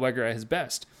Olen Zellweger at his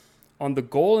best. On the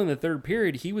goal in the third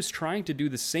period, he was trying to do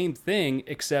the same thing,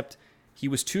 except he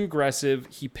was too aggressive.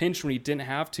 He pinched when he didn't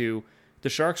have to. The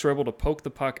Sharks were able to poke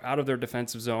the puck out of their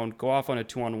defensive zone, go off on a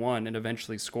 2-on-1, and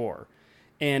eventually score.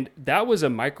 And that was a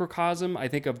microcosm, I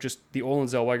think, of just the Olen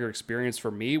Zellweger experience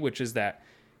for me, which is that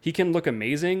he can look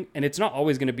amazing, and it's not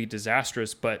always going to be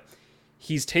disastrous, but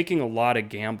he's taking a lot of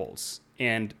gambles,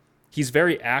 and he's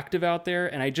very active out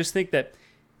there. And I just think that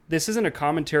this isn't a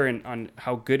commentary on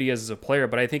how good he is as a player,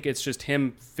 but I think it's just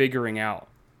him figuring out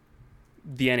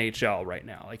the NHL right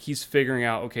now. Like, he's figuring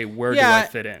out, okay, where do I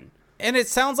fit in? And it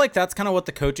sounds like that's kind of what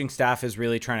the coaching staff is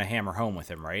really trying to hammer home with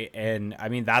him, right? And, I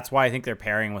mean, that's why I think they're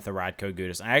pairing with a Radko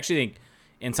Gudas. I actually think,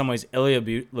 in some ways, Ilya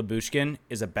Lyubushkin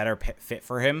is a better fit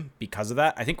for him because of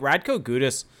that. I think Radko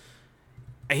Gudas...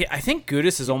 I think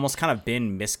Gudas has almost kind of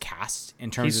been miscast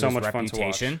in terms of his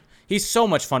reputation. He's so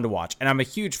much fun to watch, and I'm a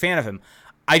huge fan of him.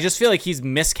 I just feel like he's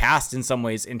miscast in some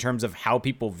ways in terms of how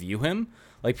people view him.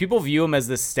 Like, people view him as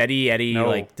this steady Eddie,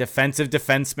 like, defensive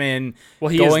defenseman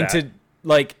going to,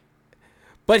 like...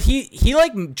 But he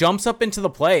like jumps up into the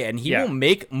play, and he will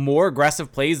make more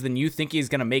aggressive plays than you think he's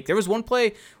going to make. There was one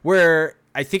play where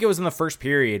I think it was in the first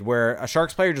period where a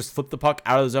Sharks player just flipped the puck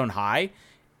out of the zone high,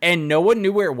 and no one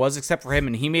knew where it was except for him,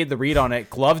 and he made the read on it,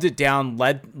 gloved it down,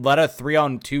 led a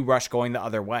 3-on-2 rush going the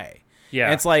other way. Yeah,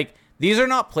 and it's like, these are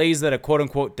not plays that a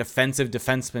quote-unquote defensive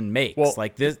defenseman makes. Well,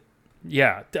 like this.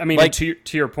 Yeah, I mean, like, to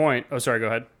your point. Oh, sorry, go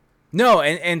ahead. No,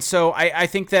 and so I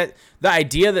think that the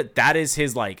idea that is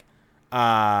his, like,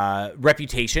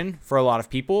 reputation for a lot of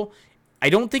people, I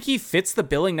don't think he fits the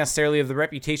billing necessarily of the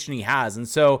reputation he has, and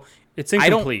so it's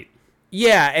incomplete.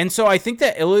 And so I think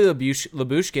that Ilya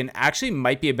Lyubushkin actually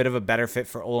might be a bit of a better fit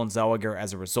for Olen Zellweger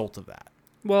as a result of that.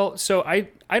 Well, so I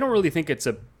don't really think it's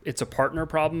a partner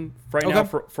problem right now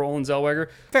for Olen Zellweger.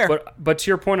 Fair. But to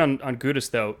your point on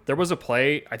Gudas, though, there was a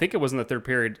play, I think it was in the third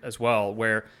period as well,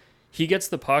 where he gets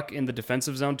the puck in the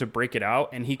defensive zone to break it out,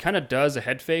 and he kind of does a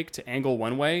head fake to angle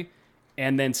one way,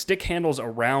 and then stick handles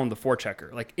around the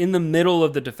forechecker, like in the middle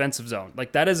of the defensive zone.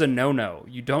 Like, that is a no-no.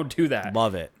 You don't do that.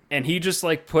 Love it. And he just,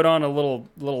 like, put on a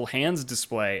little hands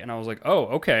display, and I was like, oh,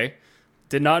 okay.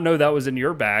 Did not know that was in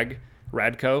your bag,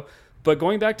 Radko. But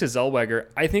going back to Zellweger,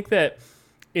 I think that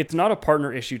it's not a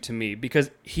partner issue to me, because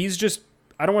he's just,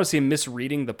 I don't want to say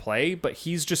misreading the play, but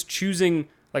he's just choosing,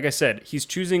 like I said, he's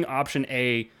choosing option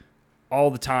A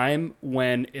all the time,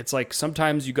 when it's like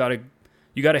sometimes you got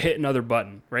to hit another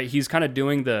button, right? He's kind of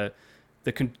doing the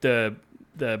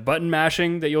button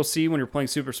mashing that you'll see when you're playing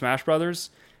Super Smash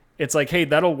Brothers. It's like, hey,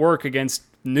 that'll work against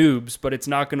noobs, but it's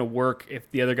not going to work if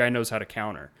the other guy knows how to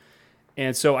counter.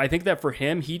 And so I think that for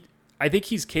him, I think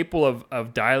he's capable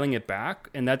of dialing it back,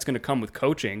 and that's going to come with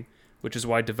coaching, which is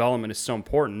why development is so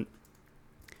important.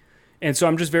 And so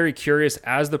I'm just very curious,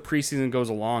 as the preseason goes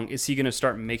along, is he going to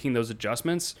start making those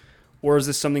adjustments? Or is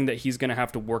this something that he's going to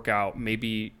have to work out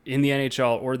maybe in the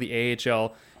NHL or the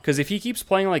AHL? Because if he keeps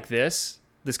playing like this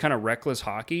kind of reckless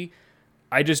hockey,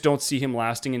 I just don't see him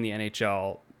lasting in the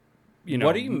NHL.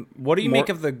 What do you make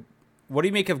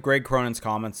of Greg Cronin's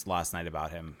comments last night about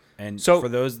him? And so, for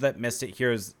those that missed it,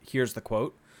 here's the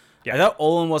quote. I thought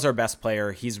Olin was our best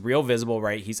player. He's real visible,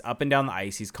 right? He's up and down the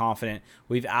ice. He's confident.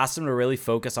 We've asked him to really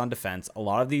focus on defense. A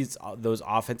lot of those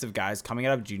offensive guys coming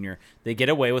out of junior, they get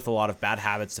away with a lot of bad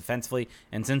habits defensively.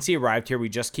 And since he arrived here, we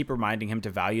just keep reminding him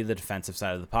to value the defensive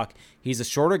side of the puck. He's a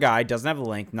shorter guy, doesn't have the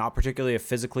length, not particularly a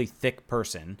physically thick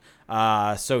person.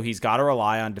 So he's got to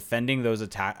rely on defending these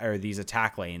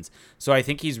attack lanes. So I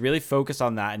think he's really focused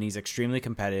on that, and he's extremely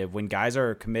competitive. When guys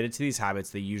are committed to these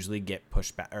habits, they usually get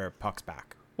pushed back or pucks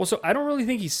back. Well, so I don't really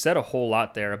think he said a whole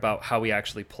lot there about how he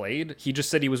actually played. He just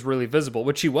said he was really visible,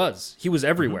 which he was. He was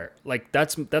everywhere. Mm-hmm. Like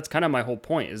that's kind of my whole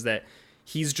point, is that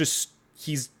he's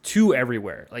too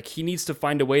everywhere. Like he needs to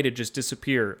find a way to just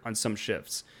disappear on some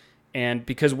shifts. And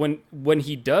because when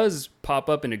he does pop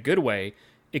up in a good way,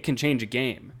 it can change a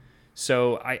game.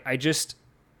 So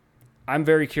I'm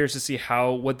very curious to see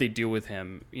what they do with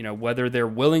him, whether they're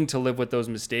willing to live with those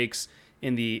mistakes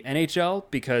in the NHL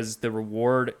because the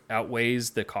reward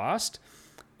outweighs the cost,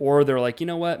 or they're like, you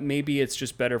know what, maybe it's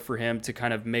just better for him to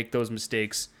kind of make those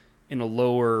mistakes in a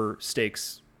lower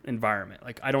stakes environment.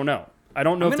 Like, I don't know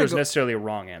if there's necessarily a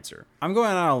wrong answer. I'm going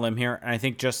on a limb here, and I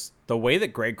think just the way that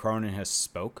Greg Cronin has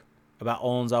spoke about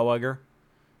Olin Zellweger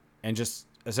and just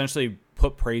essentially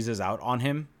put praises out on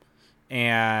him,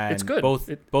 and it's good.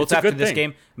 Both after this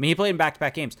game. I mean, he played in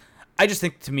back-to-back games. I just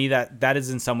think, to me, that is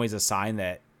in some ways a sign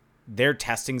that they're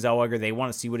testing Zellweger. They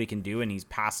want to see what he can do, and he's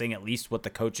passing at least what the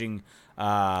coaching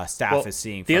staff is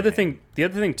seeing. The other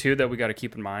thing too that we got to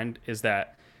keep in mind is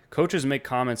that coaches make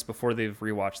comments before they've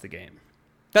rewatched the game.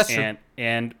 That's true.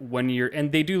 And when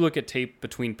they do look at tape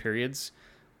between periods,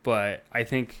 but I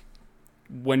think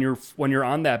when you're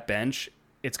on that bench,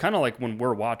 it's kind of like when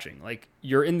we're watching. Like,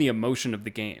 you're in the emotion of the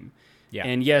game. Yeah.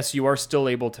 And yes, you are still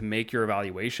able to make your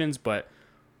evaluations, but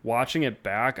watching it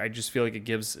back, I just feel like it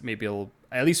gives maybe a little.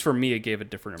 At least for me, it gave a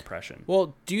different impression.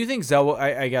 Do you think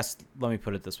I guess, let me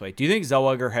put it this way. Do you think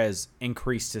Zellweger has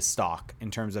increased his stock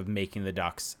in terms of making the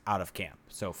Ducks out of camp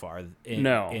so far in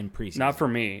preseason? Not for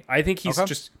me. I think he's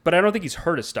but I don't think he's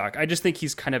hurt his stock. I just think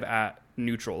he's kind of at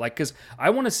neutral. Like, because I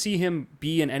want to see him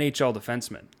be an NHL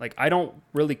defenseman. Like, I don't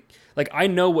really, like, I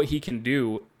know what he can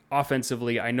do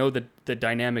offensively. I know the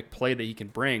dynamic play that he can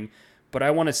bring, but I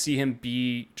want to see him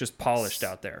be just polished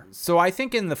out there. So I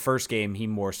think in the first game, he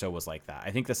more so was like that.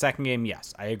 I think the second game,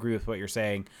 yes, I agree with what you're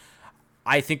saying.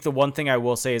 I think the one thing I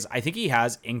will say is I think he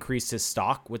has increased his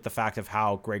stock with the fact of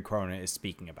how Greg Cronin is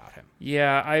speaking about him.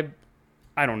 Yeah,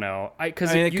 I don't know. It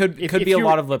could be a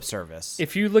lot of lip service.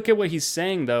 If you look at what he's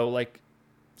saying, though, like,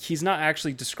 he's not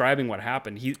actually describing what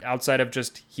happened. He outside of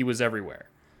just he was everywhere.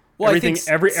 Well, everything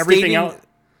else.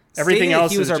 Everything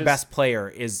else. He was our best player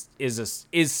is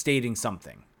stating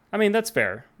something. I mean, that's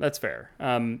fair.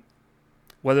 Whether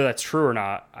that's true or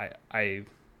not, I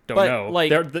don't know.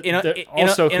 Like, in a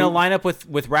lineup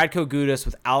with Radko Gudas,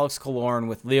 with Alex Killorn,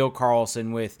 with Leo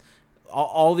Carlson, with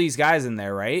all these guys in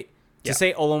there, right? To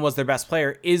say Olin was their best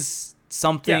player is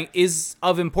something is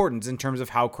of importance in terms of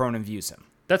how Cronin views him.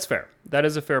 That's fair. That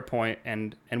is a fair point,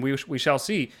 and we shall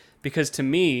see. Because to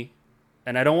me,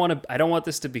 and I don't want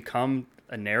this to become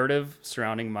a narrative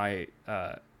surrounding my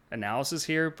analysis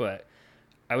here, but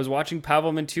I was watching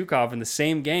Pavel Mintyukov in the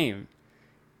same game.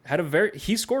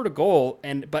 He scored a goal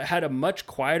but had a much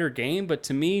quieter game, but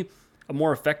to me, a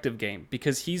more effective game,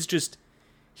 because he's just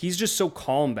so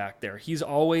calm back there. He's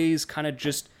always kind of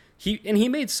he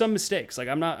made some mistakes. Like,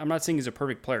 I'm not saying he's a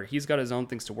perfect player. He's got his own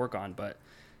things to work on, but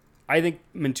I think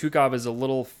Mintyukov is a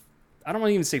little, I don't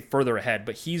want to even say further ahead,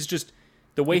 but he's just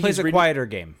the way he plays a quieter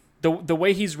game. The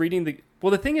way he's reading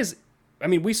the thing is, I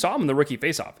mean, we saw him in the rookie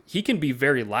faceoff. He can be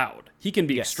very loud. He can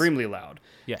be extremely loud.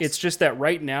 Yes. It's just that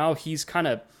right now he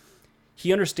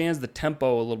understands the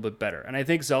tempo a little bit better. And I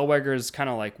think Zellweger is kind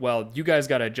of like, well, you guys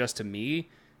got to adjust to me.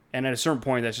 And at a certain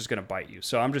point, that's just going to bite you.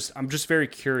 So I'm just very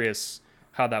curious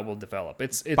how that will develop.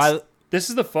 This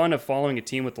is the fun of following a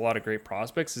team with a lot of great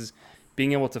prospects, is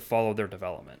being able to follow their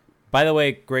development. By the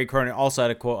way, Greg Cronin also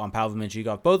had a quote on Pavel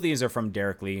Mintyukov. Both of these are from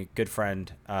Derek Lee, good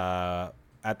friend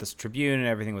at this Tribune and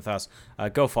everything with us.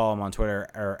 Go follow him on Twitter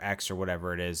or X or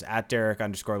whatever it is, at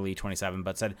Derek_Lee27,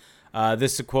 but said,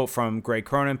 this is a quote from Greg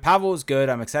Cronin. Pavel is good.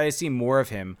 I'm excited to see more of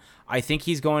him. I think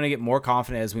he's going to get more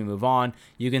confident as we move on.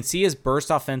 You can see his burst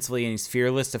offensively, and he's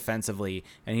fearless defensively,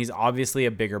 and he's obviously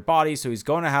a bigger body, so he's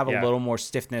going to have a little more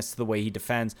stiffness to the way he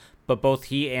defends, but both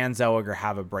he and Zellweger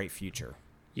have a bright future.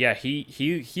 Yeah,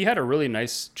 he had a really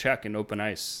nice check in open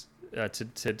ice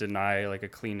to deny like a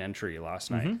clean entry last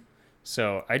night.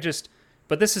 So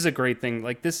but this is a great thing.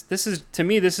 Like this is, to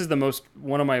me, this is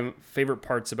one of my favorite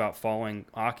parts about following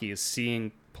hockey, is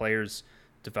seeing players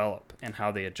develop and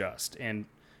how they adjust. And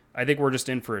I think we're just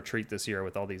in for a treat this year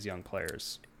with all these young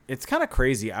players. It's kind of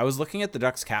crazy. I was looking at the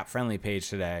Ducks cap friendly page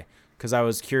today because I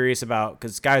was curious about,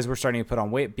 because guys were starting to put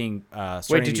on weight, Wait,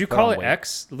 did you call it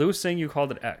X? Lou was saying you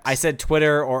called it X. I said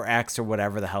Twitter or X or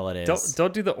whatever the hell it is.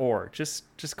 Don't do the or. Just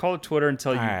call it Twitter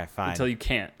until you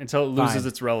can't, until it loses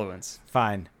its relevance.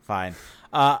 Fine. But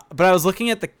I was looking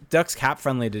at the Ducks cap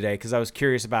friendly today because I was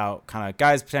curious about kind of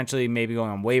guys potentially maybe going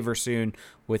on waiver soon,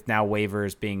 with now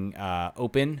waivers being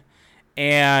open.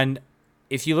 And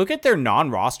if you look at their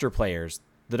non-roster players,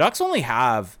 the Ducks only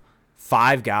have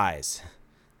 5 guys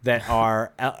that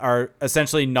are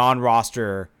essentially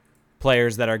non-roster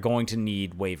players that are going to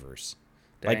need waivers.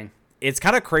 Dang. Like, it's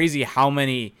kind of crazy how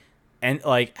many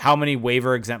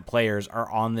waiver exempt players are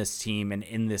on this team and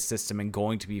in this system and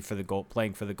going to be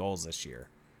playing for the goals this year.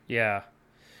 Yeah,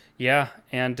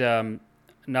 and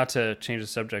not to change the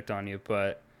subject on you,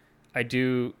 but I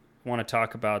do want to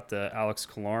talk about the Alex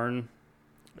Killorn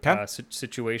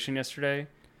situation yesterday.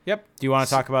 Yep. Do you want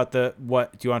to talk about do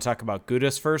you want to talk about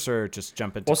Gudas first, or just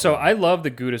jump into? Well, so I love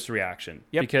the Gudas reaction.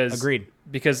 Yep. Because agreed.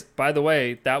 Because by the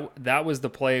way, that was the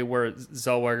play where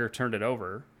Zellweger turned it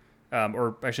over,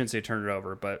 or I shouldn't say turned it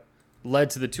over, but led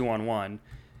to the 2-on-1.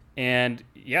 And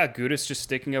yeah, Gudas just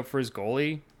sticking up for his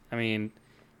goalie. I mean,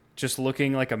 just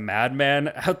looking like a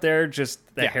madman out there,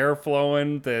 just the hair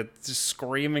flowing, just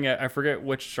screaming at, I forget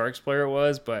which Sharks player it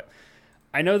was, but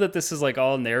I know that this is like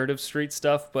all narrative street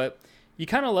stuff, but you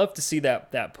kind of love to see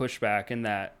that pushback and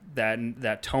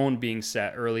that tone being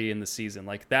set early in the season.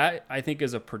 Like that, I think,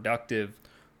 is a productive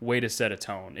way to set a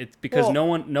tone. It's because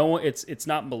it's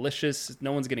not malicious.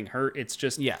 No one's getting hurt. It's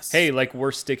just, hey, like,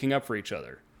 we're sticking up for each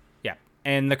other. Yeah.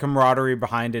 And the camaraderie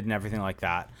behind it and everything like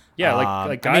that. Yeah.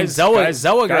 Like guys,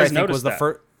 Zellweger, guys I think, was the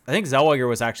first. I think Zellweger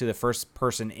was actually the first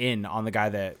person in on the guy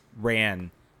that ran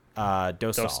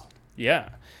Drysdale. Yeah.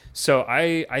 So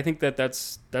I think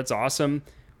that's awesome.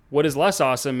 What is less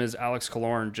awesome is Alex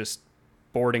Killorn just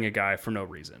boarding a guy for no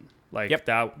reason. Like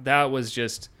that was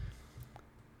just,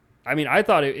 I mean, I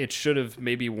thought it should have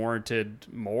maybe warranted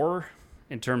more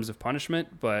in terms of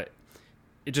punishment, but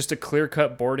it just a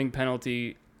clear-cut boarding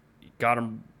penalty, got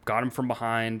him from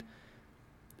behind.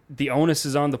 The onus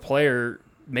is on the player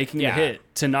making the hit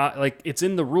to not, like, it's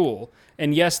in the rule.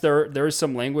 And yes, there is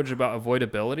some language about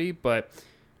avoidability, but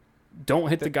don't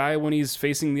hit the guy when he's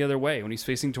facing the other way, when he's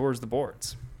facing towards the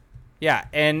boards. Yeah,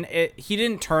 and he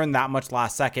didn't turn that much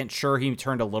last second. Sure, he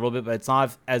turned a little bit, but it's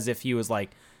not as if he was like.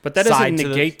 But that doesn't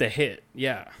negate the hit.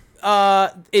 Yeah.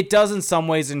 It does in some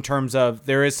ways, in terms of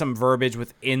there is some verbiage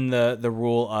within the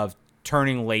rule of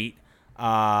turning late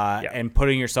and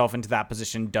putting yourself into that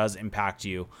position does impact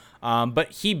you.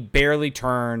 But he barely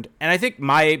turned, and I think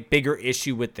my bigger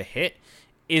issue with the hit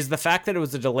is the fact that it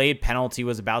was a delayed penalty,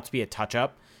 was about to be a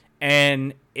touch-up.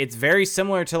 And it's very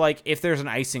similar to, like, if there's an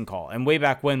icing call, and way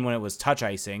back when it was touch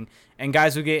icing, and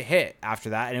guys would get hit after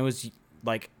that, and it was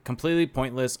like completely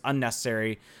pointless,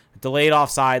 unnecessary, delayed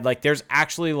offside. Like, there's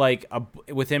actually like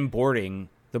within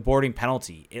the boarding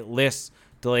penalty, it lists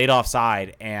delayed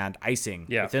offside and icing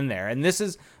within there, and this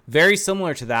is very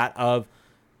similar to that of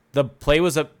the play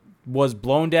was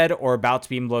blown dead or about to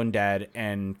be blown dead,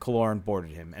 and Killorn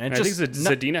boarded him. And I think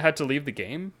Zadina had to leave the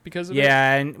game because of it.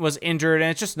 Yeah, and was injured,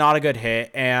 and it's just not a good hit.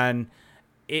 And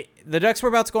the Ducks were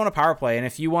about to go on a power play, and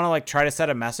if you want to, like, try to set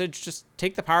a message, just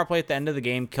take the power play at the end of the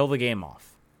game, kill the game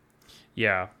off.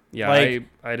 Yeah, like,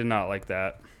 I did not like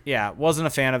that. Yeah, wasn't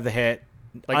a fan of the hit.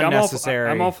 Like, unnecessary.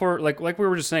 I'm all for, like we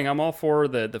were just saying, I'm all for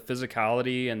the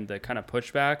physicality and the kind of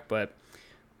pushback, but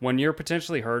when you're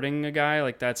potentially hurting a guy,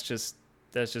 like, that's just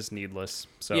needless.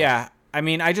 So yeah, I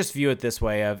mean, I just view it this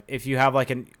way: of if you have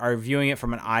are viewing it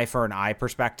from an eye for an eye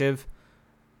perspective,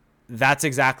 that's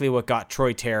exactly what got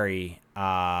Troy Terry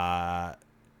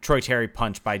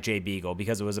punched by Jay Beagle,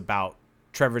 because it was about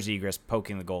Trevor Zegras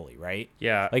poking the goalie, right?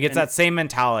 Yeah, like, it's that same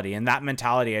mentality, and that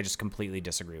mentality I just completely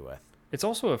disagree with. It's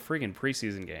also a freaking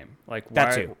preseason game. Like,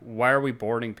 why are we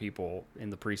boarding people in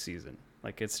the preseason?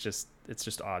 Like, it's just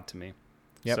odd to me.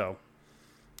 Yep. So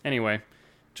anyway,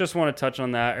 just want to touch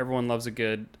on that. Everyone loves a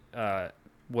good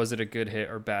was it a good hit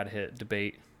or bad hit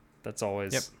debate. That's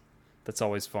always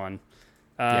fun.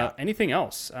 Anything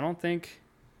else? I don't think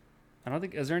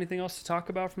is there anything else to talk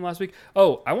about from last week?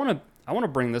 Oh, I want to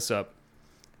bring this up.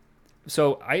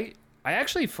 So I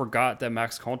actually forgot that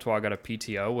Max Comtois got a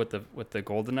PTO with the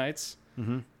Golden Knights.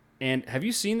 Mm-hmm. And have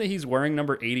you seen that he's wearing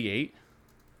number 88?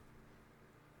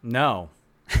 No.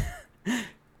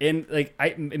 And, like,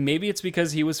 maybe it's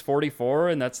because he was 44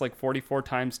 and that's like 44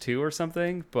 times 2 or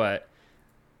something, but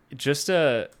just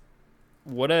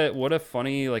what a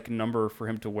funny, like, number for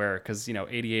him to wear, because, you know,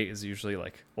 88 is usually,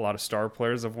 like, a lot of star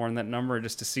players have worn that number.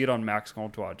 Just to see it on Max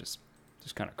Comtois just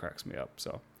kind of cracks me up.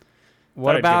 So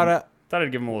What about thought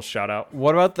I'd give him a little shout out.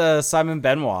 What about the Simon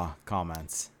Benoit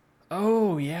comments?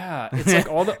 Oh yeah, it's like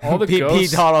all the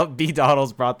ghosts. B.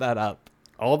 Doddles brought that up.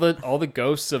 All the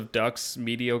ghosts of Ducks'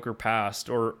 mediocre past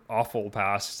or awful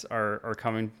past are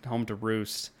coming home to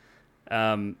roost.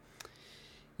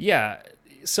 Yeah.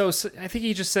 So I think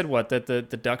he just said that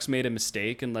the Ducks made a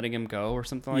mistake in letting him go or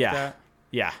something like that.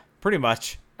 Yeah, pretty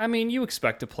much. I mean, you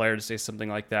expect a player to say something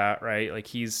like that, right? Like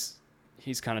he's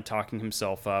kind of talking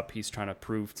himself up. He's trying to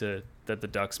prove that the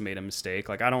Ducks made a mistake.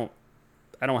 Like I don't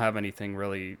have anything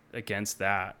really against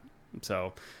that.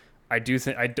 So I do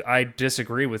think I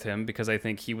disagree with him because I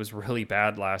think he was really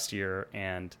bad last year,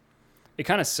 and it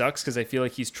kind of sucks because I feel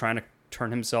like he's trying to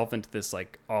turn himself into this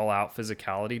like all-out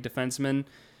physicality defenseman.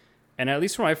 And at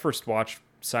least when I first watched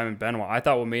Simon Benoit, I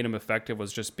thought what made him effective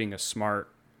was just being a smart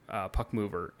puck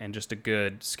mover and just a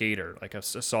good skater, like a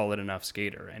solid enough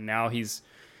skater. And now he's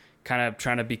kind of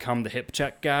trying to become the hip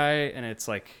check guy, and it's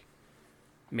like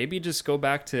maybe just go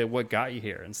back to what got you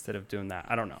here instead of doing that.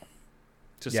 I don't know.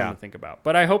 Just something to think about.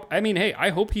 But I hope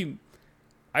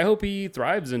he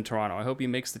thrives in Toronto. I hope he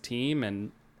makes the team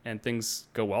and things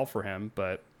go well for him,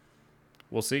 but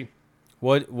we'll see.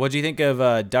 What do you think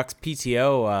of Ducks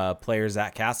PTO player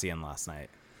Zach Kassian last night?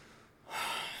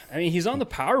 I mean, he's on the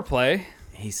power play.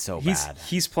 He's so bad.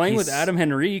 He's playing with Adam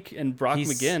Henrique and Brock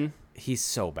McGinn. He's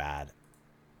so bad.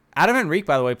 Adam Henrique,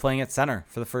 by the way, playing at center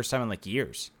for the first time in like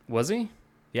years. Was he?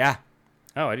 Yeah.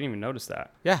 Oh, I didn't even notice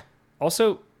that. Yeah.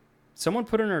 Also, someone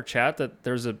put in our chat that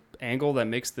there's an angle that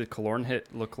makes the Killorn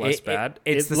hit look less bad.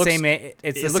 It's the same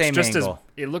angle.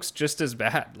 It looks just as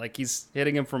bad. Like he's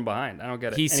hitting him from behind. I don't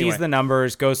get it. He sees the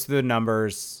numbers, goes through the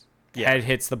numbers, head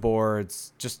hits the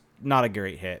boards. Just not a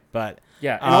great hit, but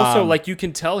yeah. And also, like you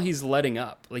can tell he's letting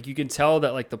up. Like you can tell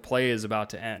that like the play is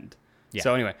about to end. Yeah.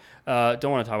 So anyway, don't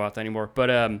want to talk about that anymore.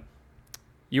 But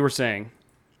you were saying,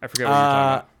 I forget what you were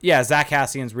talking about. Yeah, Zach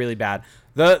Kassian's really bad.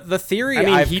 The theory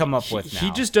I've come up with now.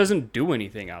 He just doesn't do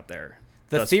anything out there.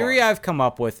 The theory I've come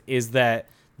up with is that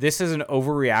this is an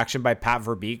overreaction by Pat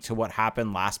Verbeek to what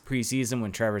happened last preseason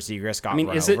when Trevor Zegras got run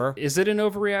over. Is it an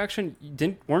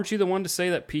overreaction? Weren't you the one to say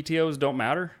that PTOs don't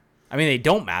matter? I mean, they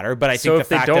don't matter, but I think the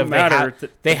fact that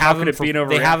they have them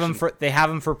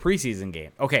for preseason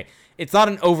game. Okay, it's not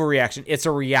an overreaction; it's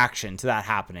a reaction to that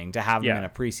happening to have them in a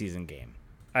preseason game.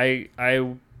 I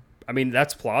mean,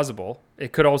 that's plausible.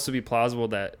 It could also be plausible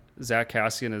that Zach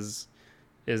Kassian is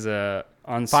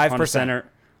on 5%.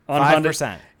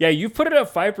 5%. Yeah, you put it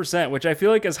at 5%, which I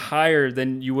feel like is higher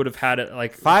than you would have had it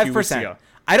like 5%.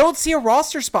 I don't see a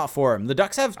roster spot for him. The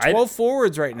Ducks have 12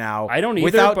 forwards right now. I don't either,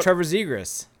 without Trevor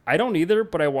Zegras. I don't either,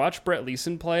 but I watch Brett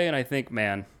Leeson play, and I think,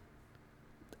 man,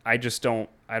 I don't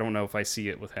know if I see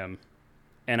it with him.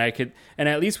 And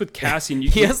at least with Kassian,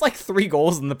 he has like 3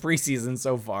 goals in the preseason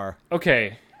so far.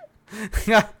 Okay.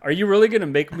 Are you really going to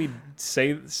make me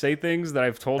say things that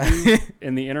I've told you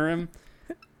in the interim?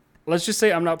 Let's just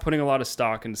say I'm not putting a lot of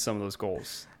stock into some of those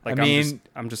goals. Like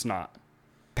I'm just not.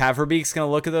 Pat Verbeek's going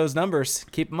to look at those numbers,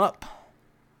 keep them up.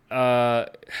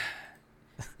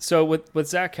 So with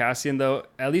Zach Kassian, though,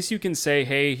 at least you can say,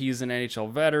 hey, he's an NHL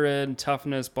veteran,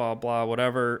 toughness, blah, blah,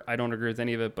 whatever. I don't agree with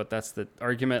any of it, but that's the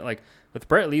argument. Like with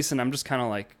Brett Leeson, I'm just kind of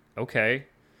like, okay,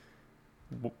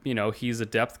 you know, he's a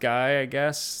depth guy, I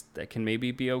guess, that can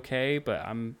maybe be okay, but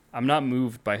I'm not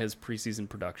moved by his preseason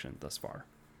production thus far.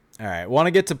 All right. Want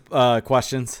to get to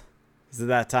questions? Is it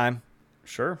that time?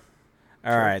 Sure.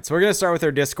 All right, so we're going to start with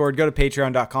our Discord. Go to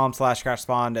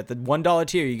patreon.com/crashspawn. At the $1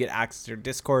 tier, you get access to our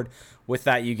Discord. With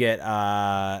that, you get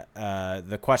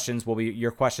the questions will be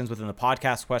your questions within the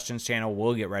podcast questions channel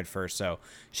will get read first. So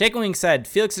Shaken Wing said,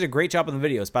 Felix did a great job on the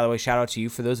videos. By the way, shout out to you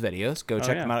for those videos. Go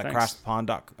check them out at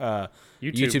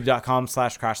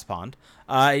youtube.com/crashspawn.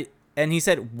 And he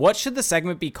said, what should the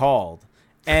segment be called?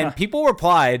 And people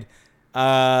replied,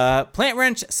 Plant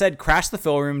Wrench said, Crash the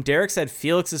Film Room. Derek said,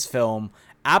 Felix's Film.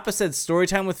 Appa said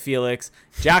Storytime with Felix.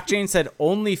 Jack Jane said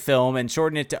Only Film and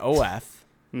shortened it to OF.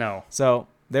 No. So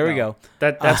there we go.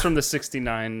 That's from the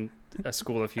 69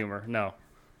 School of Humor. No,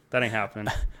 that ain't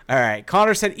happening. All right.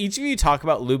 Connor said each of you talk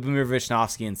about Lubomir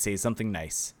Visnovsky and say something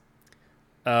nice.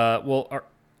 Well,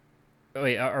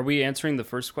 are we answering the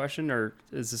first question or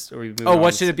is this? Are we moving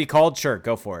what should it be called? Sure,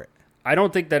 go for it. I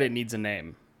don't think that it needs a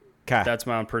name. Okay. That's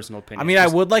my own personal opinion. I mean, I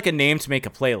would like a name to make a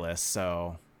playlist.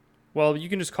 So. Well, you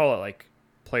can just call it like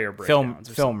player breakdowns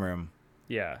film room.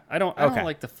 Yeah, I don't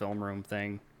like the film room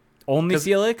thing. Only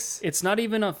Felix? It's not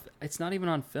even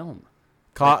on film.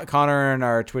 Connor in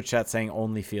our Twitch chat saying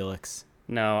Only Felix.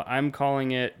 No, I'm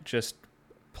calling it just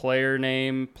player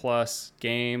name plus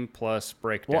game plus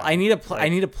breakdown. Well, I need a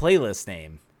playlist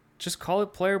name. just call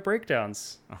it player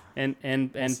breakdowns and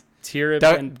tier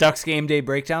it. Ducks game day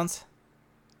breakdowns.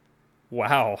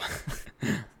 Wow.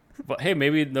 But hey,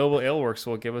 maybe Noble Aleworks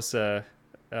will give us a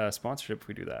sponsorship if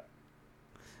we do that.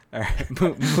 All right,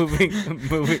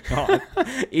 moving on.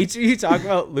 Each of you talk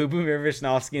about Lubomir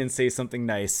Visnovsky and say something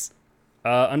nice.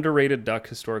 Underrated duck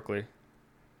historically.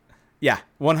 Yeah,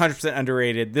 100%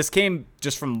 underrated. This came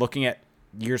just from looking at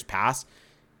years past.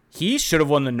 He should have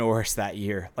won the Norris that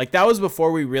year. Like, that was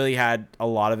before we really had a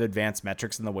lot of advanced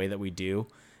metrics in the way that we do.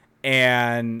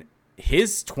 And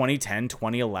his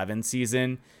 2010-2011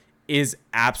 season was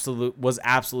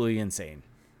absolutely insane.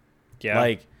 Yeah.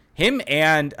 Like, him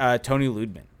and Tony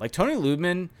Ludman. Like, Tony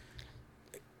Ludman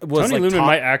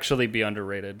might actually be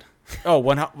underrated.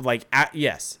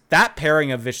 Yes. That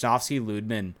pairing of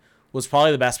Visnovsky-Ludman was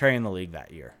probably the best pairing in the league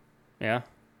that year. Yeah.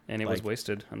 And it was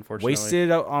wasted, unfortunately.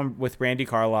 Wasted with Randy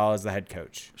Carlisle as the head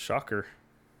coach. Shocker.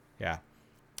 Yeah.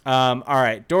 All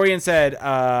right. Dorian said,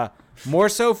 more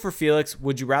so for Felix,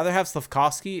 would you rather have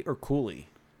Slafkovsky or Cooley?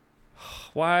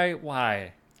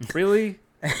 Why? Really?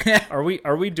 Are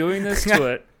we doing this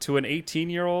to an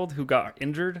 18-year-old who got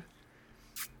injured?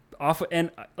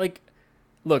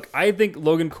 Look, I think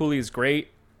Logan Cooley is great,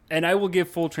 and I will give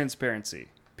full transparency.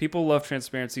 People love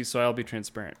transparency, so I'll be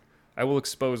transparent. I will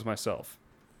expose myself.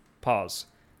 Pause.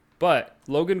 But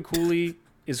Logan Cooley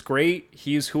is great.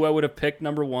 He's who I would have picked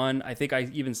number one. I think I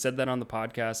even said that on the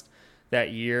podcast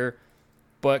that year.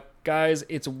 But guys,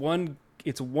 it's one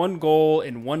goal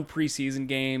in one preseason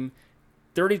game.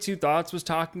 32 Thoughts was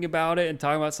talking about it and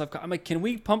talking about stuff. I'm like, can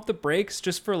we pump the brakes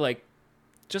just for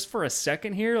a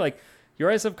second here? Like,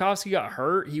 Juraj Slafkovsky got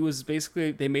hurt. He was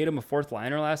they made him a fourth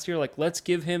liner last year. Like, let's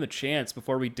give him a chance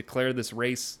before we declare this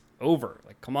race over.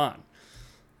 Like, come on.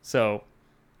 So,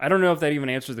 I don't know if that even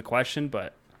answers the question,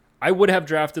 but I would have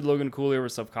drafted Logan Cooley over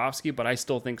Slafkovsky, but I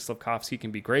still think Slafkovsky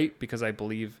can be great because I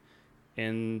believe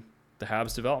in the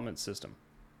Habs development system.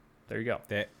 There you go.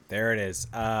 There it is.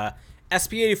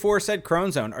 SB84 said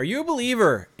Crone Zone. Are you a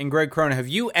believer in Greg Crone? Have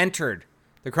you entered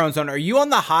the Crone Zone? Are you on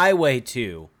the highway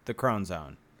to the Crone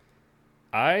Zone?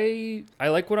 I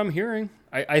like what I'm hearing.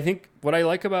 I think what I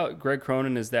like about Greg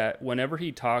Cronin is that whenever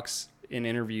he talks in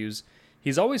interviews,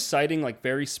 he's always citing like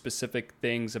very specific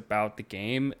things about the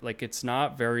game. Like it's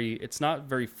not very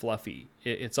fluffy.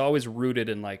 It's always rooted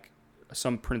in like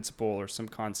some principle or some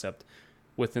concept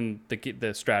within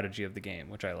the strategy of the game,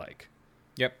 which I like.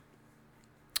 Yep.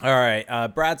 All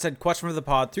right. Brad said, question for the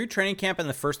pod. Through training camp and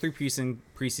the first three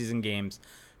preseason games,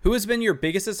 who has been your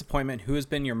biggest disappointment? Who has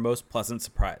been your most pleasant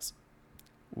surprise?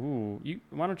 Ooh,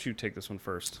 why don't you take this one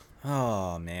first?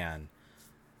 Oh, man.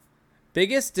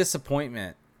 Biggest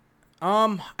disappointment.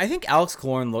 I think Alex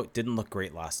Killorn didn't look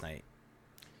great last night.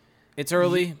 It's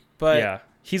early, but yeah,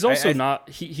 he's also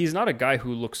he's not a guy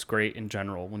who looks great in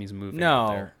general when he's moving out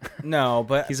there. No,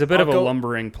 but he's a bit of a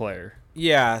lumbering player.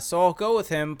 Yeah, so I'll go with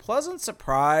him. Pleasant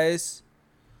surprise.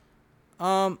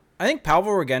 I think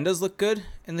Pavel Regenda's looked good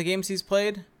in the games he's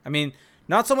played. I mean,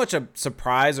 not so much a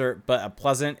surprise but a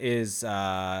pleasant is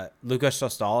Lukas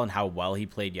Dostal and how well he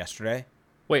played yesterday.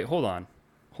 Wait, hold on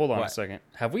what? A second.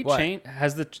 Have we changed?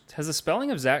 Has the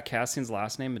spelling of Zach Kassian's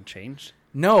last name been changed?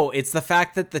 No, it's the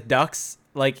fact that the Ducks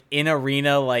like in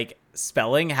arena like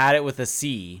spelling had it with a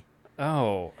C.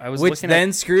 Oh, which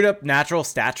then screwed up Natural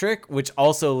Stat Trick, which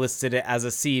also listed it as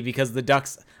a C because the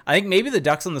Ducks. I think maybe the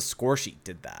Ducks on the score sheet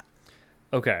did that.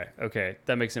 Okay,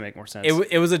 that makes it make more sense.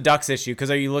 It was a Ducks issue because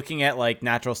are you looking at like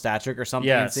Natural Stat Trick or something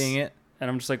and seeing it? And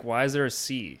I'm just like, why is there a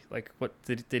C? Like, what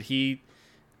did he?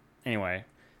 Anyway,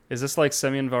 is this like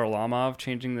Semyon Varlamov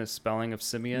changing the spelling of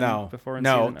Simeon before?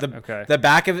 The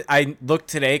back of I looked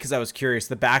today because I was curious.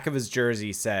 The back of his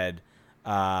jersey said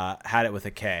had it with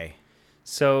a K.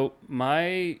 So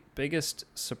my biggest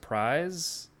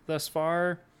surprise thus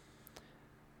far,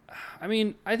 I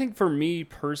mean, I think for me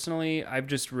personally, I've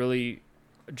just really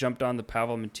jumped on the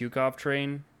Pavel Mintyukov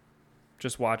train,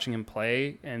 just watching him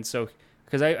play, and so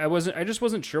because I just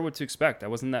wasn't sure what to expect. I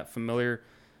wasn't that familiar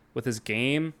with his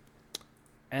game,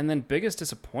 and then biggest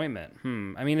disappointment.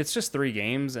 I mean, it's just 3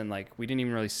 games, and like we didn't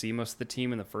even really see most of the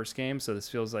team in the first game, so this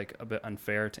feels like a bit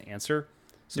unfair to answer.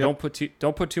 So don't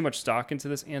put too much stock into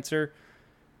this answer.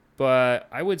 But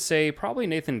I would say probably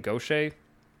Nathan Gaucher.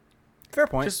 Fair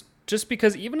point. Just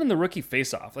because even in the rookie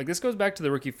faceoff, like this goes back to the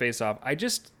rookie faceoff. I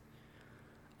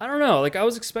don't know. Like I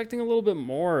was expecting a little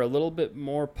bit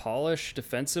more polish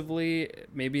defensively,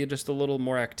 maybe just a little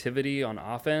more activity on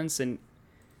offense. And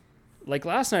like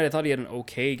last night, I thought he had an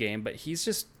okay game, but he's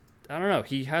just, I don't know.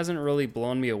 He hasn't really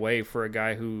blown me away for a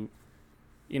guy who,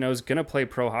 is going to play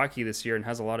pro hockey this year and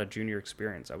has a lot of junior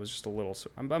experience. I was just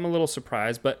I'm a little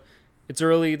surprised, but it's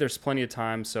early. There's plenty of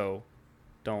time, so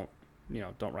don't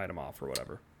write him off or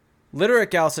whatever.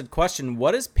 Literate Gal said, question,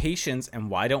 what is patience and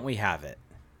why don't we have it?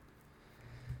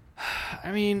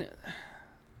 I mean,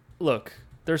 look,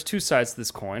 there's two sides to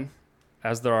this coin,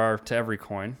 as there are to every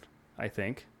coin, I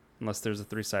think, unless there's a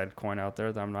 3-sided coin out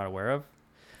there that I'm not aware of.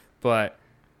 But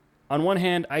on one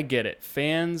hand, I get it.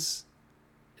 Fans,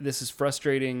 this is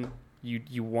frustrating.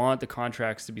 You want the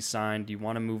contracts to be signed. You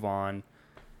want to move on.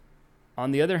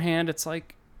 On the other hand, it's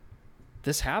like,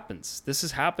 this happens. This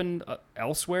has happened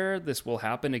elsewhere. This will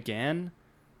happen again.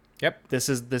 Yep. This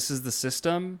is the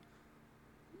system.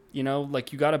 You know,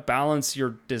 like, you got to balance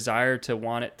your desire to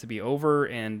want it to be over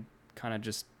and kind of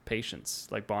just patience,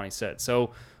 like Bonnie said.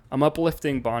 So I'm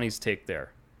uplifting Bonnie's take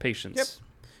there. Patience.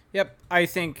 Yep. I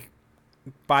think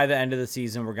by the end of the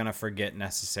season, we're going to forget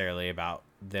necessarily about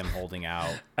them holding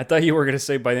out. I thought you were going to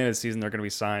say by the end of the season they're going to be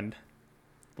signed,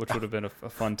 which would have been a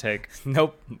fun take.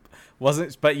 Nope.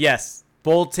 Wasn't. But yes,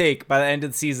 bold take. By the end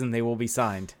of the season, they will be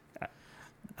signed.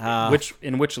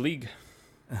 In which league?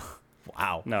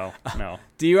 Wow. No.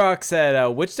 D-Rock said,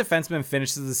 which defenseman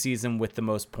finishes the season with the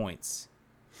most points?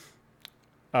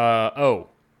 Of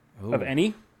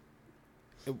any?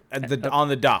 On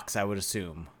the Ducks, I would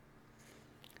assume.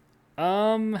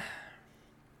 Let's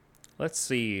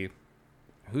see.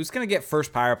 Who's going to get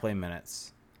first power play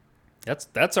minutes?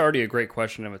 That's already a great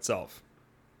question of itself.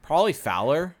 Probably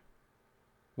Fowler,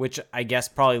 which I guess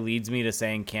probably leads me to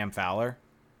saying Cam Fowler.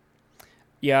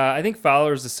 Yeah, I think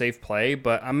Fowler is a safe play,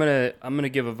 but I'm gonna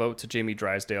give a vote to Jamie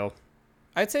Drysdale.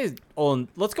 I'd say,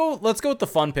 let's go with the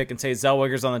fun pick and say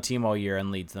Zellweger's on the team all year and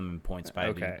leads them in points by.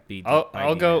 Okay,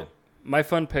 I'll go. My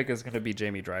fun pick is gonna be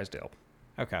Jamie Drysdale.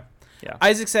 Okay. Yeah.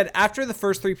 Isaac said, after the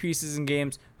first 3 preseason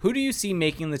games, who do you see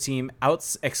making the team,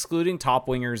 excluding top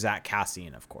winger Zach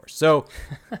Cassian, of course? So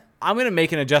I'm going to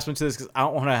make an adjustment to this because I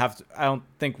don't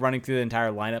think running through the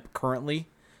entire lineup currently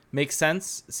makes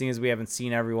sense, seeing as we haven't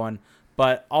seen everyone.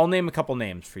 But I'll name a couple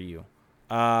names for you.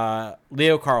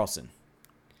 Leo Carlson.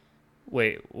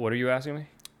 Wait, what are you asking me?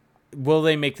 Will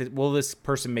this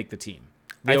person make the team?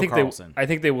 Leo Carlson. I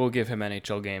think they will give him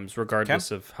NHL games regardless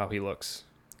of how he looks.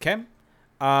 Okay.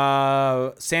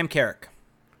 Sam Carrick.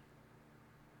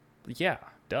 Yeah,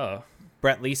 duh.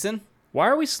 Brett Leeson. Why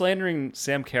are we slandering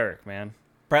Sam Carrick, man?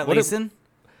 Brett Leeson.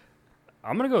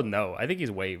 I'm gonna go no. I think he's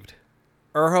waived.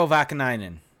 Urho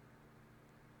Vakanainen.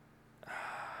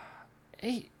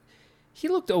 Hey, he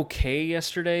looked okay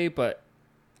yesterday, but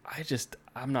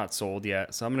I'm not sold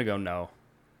yet, so I'm gonna go no.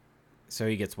 So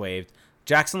he gets waived.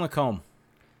 Jackson Lacombe.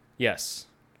 Yes.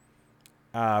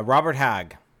 Robert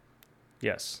Hagg.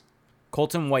 Yes.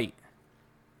 Colton White.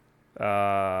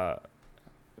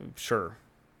 Sure.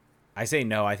 I say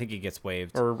no. I think he gets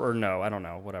waived. Or no. I don't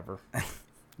know. Whatever.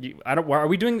 Are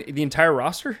we doing the entire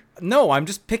roster? No, I'm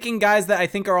just picking guys that I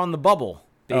think are on the bubble.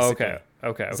 Basically.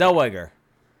 Oh, okay. Zellweger.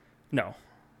 No.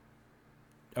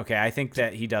 Okay, I think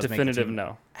that he does definitive make the team.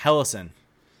 No. Hellison.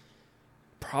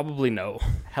 Probably no.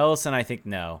 Hellison, I think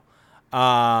no.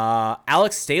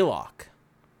 Alex Stalock.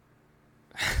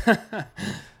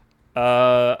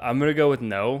 I'm gonna go with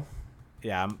no.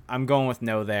 Yeah, I'm going with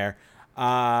no there.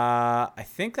 I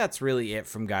think that's really it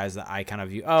from guys that I kind of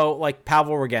view. Oh, like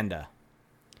Pavel Regenda.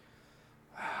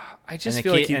 I just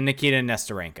feel like and Nikita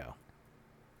Nestorenko.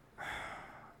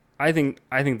 I think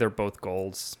they're both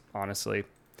golds, honestly.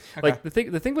 Okay. Like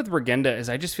the thing with Regenda is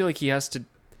I just feel like he has to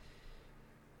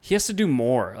do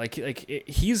more.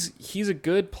 He's a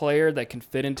good player that can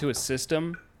fit into a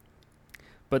system,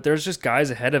 but there's just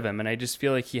guys ahead of him, and I just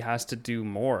feel like he has to do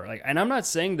more. And I'm not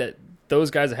saying that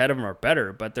those guys ahead of him are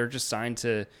better, but they're just signed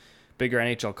to bigger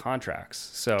NHL contracts.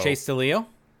 So Chase DeLeo?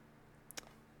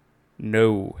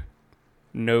 No,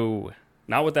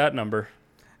 not with that number.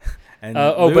 And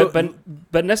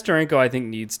but Nestorenko I think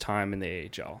needs time in the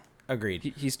AHL.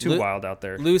 Agreed. He's too wild out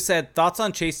there. Lou said, thoughts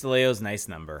on Chase DeLeo's nice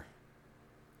number?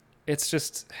 It's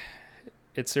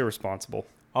irresponsible.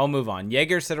 I'll move on.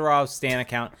 Jaeger Sidorov's Stan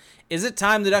account. Is it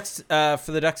time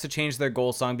for the Ducks to change their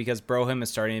goal song because Brohim is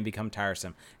starting to become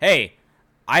tiresome? Hey,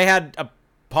 I had a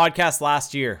podcast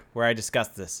last year where I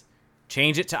discussed this.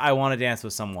 Change it to I Want to Dance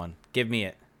with Someone. Give me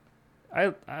it.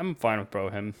 I'm fine with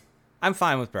Brohim. I'm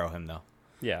fine with Brohim, though.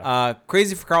 Yeah.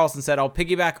 Crazy for Carlson said, I'll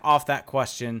piggyback off that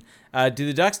question. Do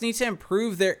the Ducks need to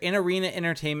improve their in-arena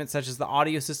entertainment, such as the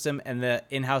audio system and the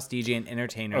in-house DJ and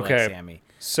entertainer like Sammy?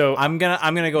 So I'm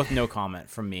gonna go with no comment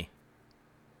from me.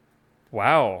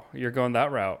 Wow, you're going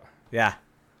that route. Yeah.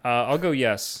 I'll go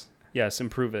yes. Yes,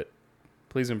 improve it.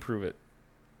 Please improve it.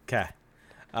 Okay.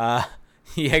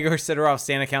 Yegor Sidorov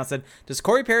Stan account said, does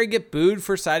Corey Perry get booed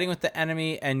for siding with the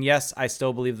enemy? And yes, I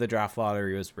still believe the draft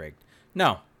lottery was rigged.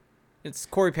 No. It's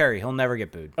Corey Perry. He'll never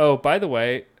get booed. Oh, by the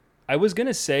way, I was going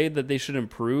to say that they should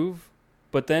improve,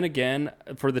 but then again,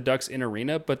 for the Ducks in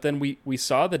arena, but then we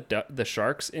saw the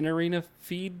Sharks in arena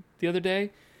feed the other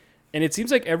day, and it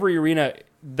seems like every arena,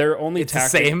 they're only the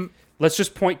same. Let's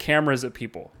just point cameras at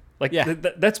people. Like,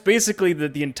 that's basically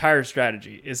the entire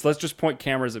strategy, is let's just point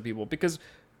cameras at people, because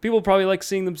people probably like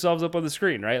seeing themselves up on the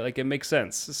screen, right? Like, it makes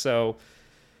sense. So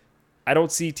I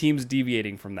don't see teams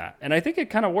deviating from that. And I think it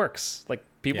kind of works. Like,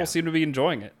 people seem to be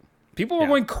enjoying it. People were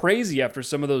going crazy after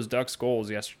some of those Ducks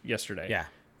goals yesterday. Yeah.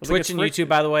 Twitch and YouTube,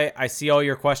 by the way, I see all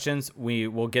your questions. We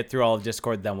will get through all of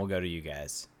Discord, then we'll go to you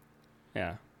guys.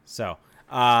 Yeah. So,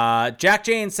 Jack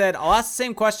Jane said, I'll ask the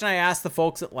same question I asked the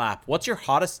folks at Lap. What's your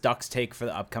hottest Ducks take for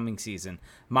the upcoming season?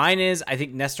 Mine is, I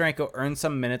think Nestorenko earned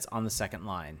some minutes on the second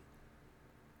line.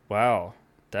 Wow.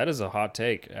 That is a hot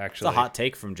take, actually. It's a hot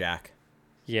take from Jack.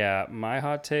 Yeah, my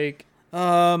hot take,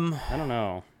 I don't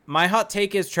know. My hot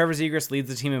take is Trevor Zegras leads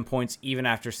the team in points even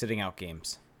after sitting out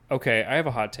games. Okay, I have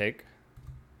a hot take.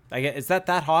 Is that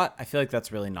hot? I feel like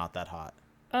that's really not that hot.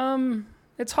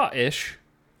 It's hot-ish.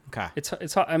 Okay.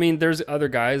 It's hot. I mean, there's other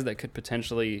guys that could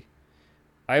potentially.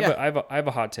 I have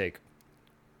a hot take,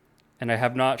 and I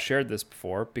have not shared this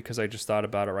before because I just thought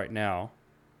about it right now,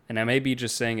 and I may be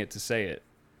just saying it to say it.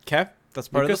 Okay, that's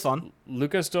part of the fun.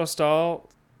 Lucas Dostal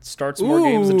starts more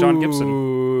games than John Gibson.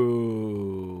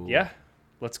 Ooh. Yeah,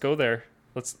 let's go there.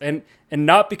 And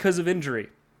not because of injury,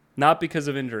 not because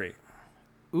of injury.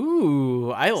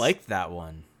 Ooh, I like that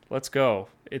one. Let's go.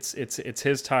 It's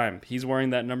his time. He's wearing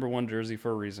that number 1 jersey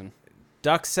for a reason.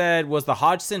 Duck said, was the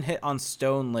Hodgson hit on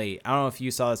Stone late? I don't know if you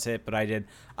saw this hit, but I did.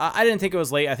 I didn't think it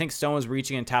was late. I think Stone was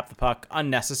reaching and tapped the puck.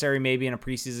 Unnecessary maybe in a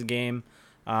preseason game.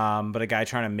 But a guy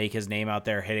trying to make his name out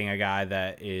there, hitting a guy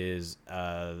that is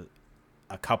a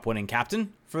cup-winning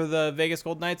captain for the Vegas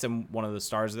Golden Knights and one of the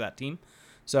stars of that team.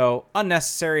 So,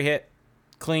 unnecessary hit.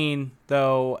 Clean,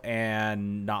 though,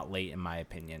 and not late, in my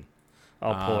opinion.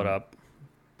 I'll pull it up.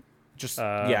 Just,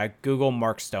 Google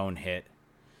Mark Stone hit.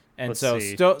 And so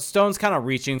see. Stone's kind of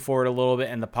reaching for it a little bit,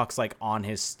 and the puck's like on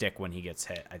his stick when he gets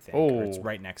hit, I think. Or it's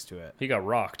right next to it. He got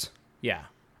rocked. Yeah.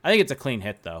 I think it's a clean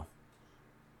hit, though.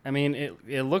 I mean,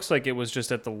 it looks like it was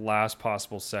just at the last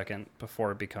possible second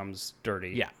before it becomes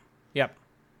dirty. Yeah. Yep.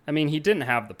 I mean, he didn't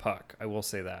have the puck. I will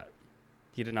say that.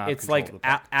 He did not have control of the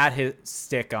puck. At his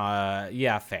stick.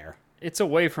 Yeah, fair. It's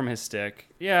away from his stick.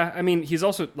 Yeah, I mean, he's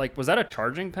also, like, was that a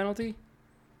charging penalty?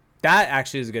 That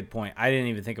actually is a good point. I didn't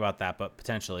even think about that, but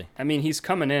potentially. I mean, he's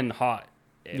coming in hot.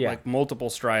 Like,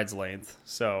 multiple strides length.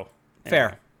 So, anyway.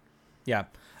 Fair. Yeah.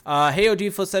 Hey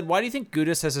Odifla said, why do you think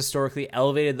Gudas has historically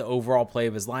elevated the overall play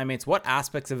of his line mates? What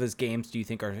aspects of his games do you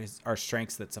think are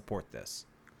strengths that support this?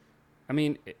 I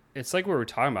mean, it's like what we were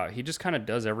talking about. He just kind of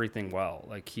does everything well.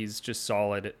 Like, he's just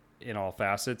solid in all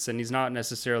facets, and he's not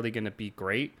necessarily going to be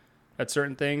great at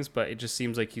certain things, but it just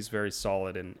seems like he's very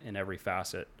solid in every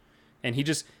facet.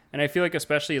 And I feel like,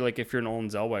 especially like if you're an Olin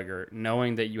Zellweger,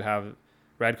 knowing that you have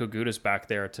Radko Gudas back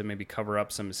there to maybe cover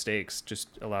up some mistakes just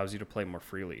allows you to play more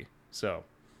freely. So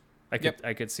I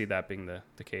could see that being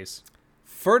the case.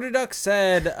 Ferdiduck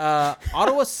said,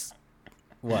 Ottawa's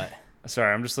what?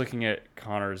 Sorry, I'm just looking at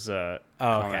Connor's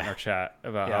comment in our chat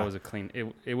about how it was a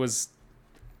clean. It was,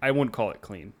 I wouldn't call it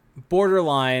clean.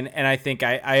 Borderline, and I think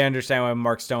I understand why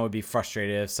Mark Stone would be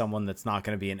frustrated if someone that's not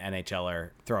going to be an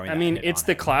NHLer throwing. I mean, it's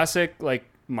the classic like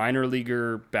minor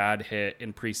leaguer bad hit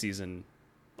in preseason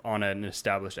on an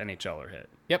established NHLer hit.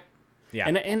 Yep. Yeah.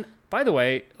 And by the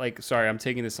way, like, sorry, I'm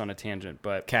taking this on a tangent,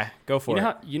 but okay, go for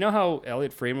it. You know how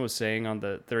Elliot Freeman was saying on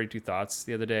the 32 Thoughts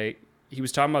the other day? He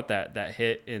was talking about that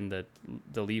hit in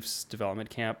the Leafs development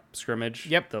camp scrimmage.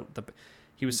 Yep.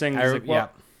 He was saying,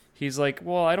 he's like,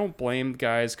 well, I don't blame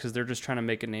guys because they're just trying to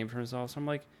make a name for themselves. So I'm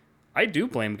like, I do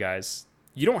blame guys.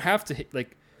 You don't have to hit,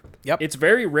 like, it's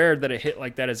very rare that a hit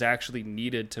like that is actually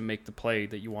needed to make the play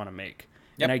that you want to make.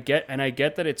 Yep. And I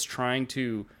get that it's trying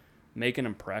to make an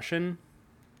impression,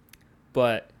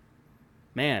 but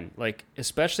man, like,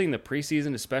 especially in the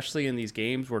preseason, especially in these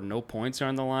games where no points are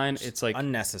on the line, it's like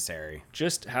unnecessary.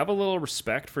 Just have a little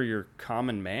respect for your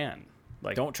common man.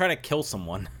 Like, don't try to kill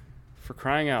someone. For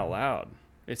crying out loud.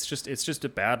 It's just a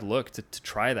bad look to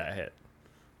try that hit.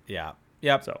 Yeah.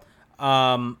 Yep.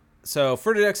 So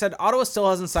Ferdiduck said Ottawa still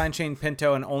hasn't signed Shane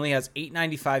Pinto and only has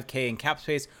 $895K in cap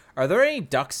space. Are there any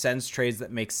Ducks Sens trades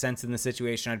that make sense in this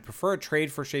situation? I'd prefer a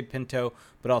trade for Shane Pinto,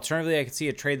 but alternatively, I could see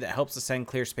a trade that helps the Sens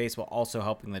clear space while also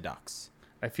helping the Ducks.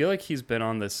 I feel like he's been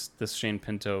on this Shane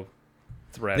Pinto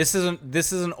thread. This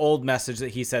is an old message that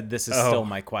he said. This is still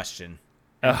my question.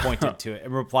 And pointed to it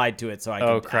and replied to it, so I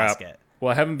can ask it.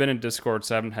 Well, I haven't been in Discord,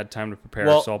 so I haven't had time to prepare.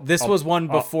 Well, so this was one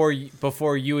before you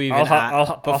even. I'll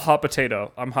hot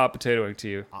potato. I'm hot potatoing to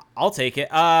you. I'll take it.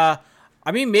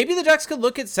 I mean, maybe the Ducks could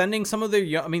look at sending some of their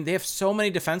young. I mean, they have so many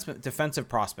defensive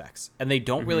prospects, and they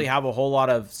don't really have a whole lot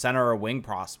of center or wing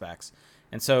prospects.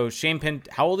 And so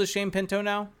how old is Shane Pinto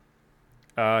now?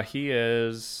 He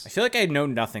is. I feel like I know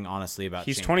nothing honestly about.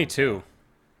 He's Shane 22.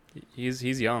 Pinto.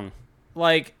 He's young.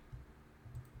 Like,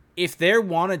 if they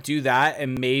want to do that,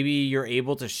 and maybe you're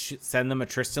able to send them a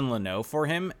Tristan Leno for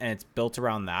him, and it's built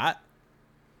around that,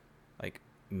 like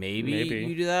maybe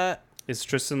you do that. Is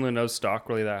Tristan Leno's stock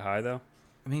really that high though?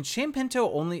 I mean, Shane Pinto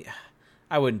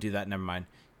I wouldn't do that. Never mind.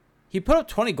 He put up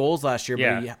 20 goals last year,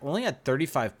 but he only had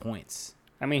 35 points.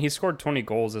 I mean, he scored 20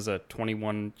 goals as a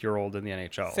 21-year-old in the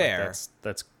NHL. Fair. Like,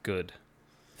 that's good.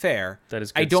 Fair. That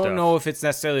is good I don't stuff. know if it's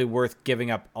necessarily worth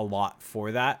giving up a lot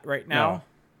for that right now. No.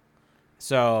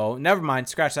 So, never mind.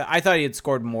 Scratch that. I thought he had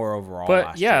scored more overall But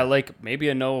last year. like maybe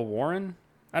a Noah Warren?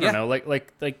 I don't know.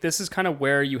 Like this is kind of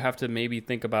where you have to maybe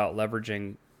think about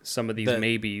leveraging some of these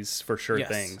maybes for sure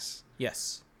things.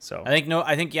 Yes. So I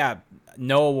think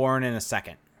Noah Warren in a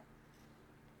second.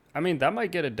 I mean, that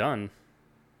might get it done.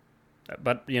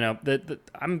 But,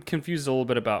 I'm confused a little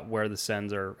bit about where the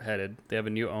Sens are headed. They have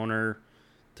a new owner.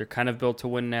 They're kind of built to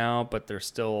win now, but they're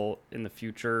still in the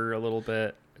future a little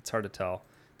bit. It's hard to tell.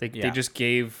 They just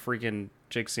gave freaking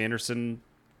Jake Sanderson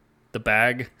the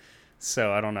bag,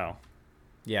 so I don't know.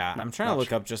 Yeah, I'm trying to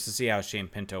look up just to see how Shane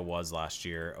Pinto was last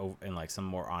year in like some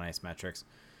more on ice metrics.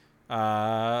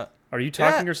 Are you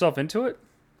talking yourself into it?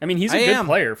 I mean, he's a good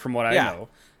player from what I know.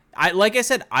 Like I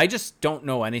said, I just don't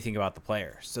know anything about the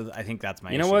player, so I think that's my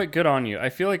issue. You know what? Good on you. I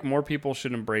feel like more people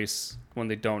should embrace when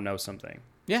they don't know something.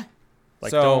 Yeah.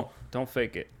 Like, so, don't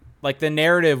fake it. Like, the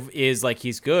narrative is like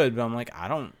he's good, but I'm like, I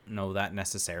don't know that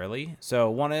necessarily. So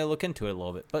want to look into it a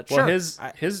little bit. But sure.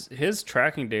 His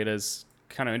tracking data is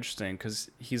kind of interesting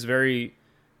because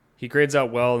he grades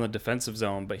out well in the defensive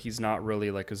zone, but he's not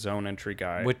really like a zone entry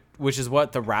guy. Which is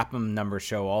what the Rapham numbers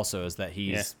show also, is that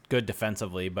he's good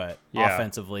defensively, but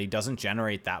offensively doesn't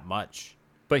generate that much.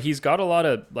 But he's got a lot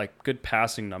of like good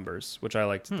passing numbers, which I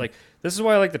liked. Like, this is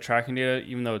why I like the tracking data,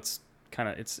 even though it's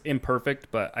imperfect,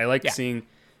 but I like seeing.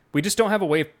 We just don't have a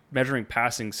way of measuring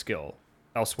passing skill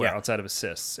elsewhere outside of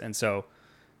assists, and so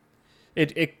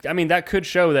I mean, that could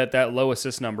show that low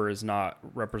assist number is not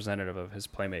representative of his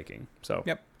playmaking. So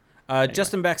Anyway.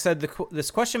 Justin Beck said,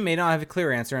 this question may not have a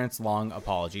clear answer and it's long,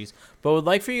 apologies, but would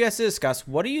like for you guys to discuss,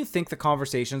 what do you think the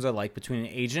conversations are like between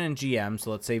an agent and GM,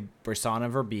 so let's say Brisson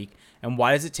and Verbeek, and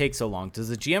why does it take so long? Does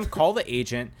the GM call the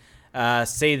agent,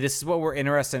 say this is what we're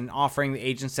interested in offering, the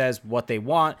agent says what they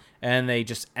want, and they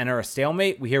just enter a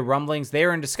stalemate? We hear rumblings, they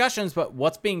are in discussions, but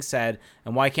what's being said,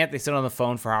 and why can't they sit on the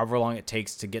phone for however long it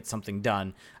takes to get something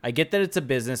done? I get that it's a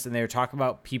business and they're talking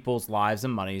about people's lives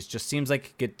and money. It just seems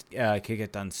like it could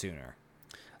get done sooner.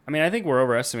 I mean, I think we're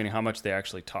overestimating how much they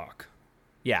actually talk.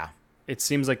 Yeah. It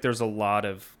seems like there's a lot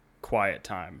of quiet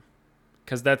time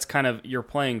because that's kind of, you're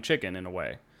playing chicken in a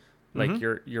way. Like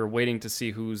you're waiting to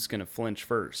see who's going to flinch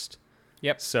first.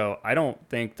 Yep. So I don't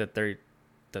think that they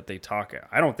talk.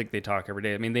 I don't think they talk every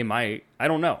day. I mean, they might. I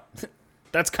don't know.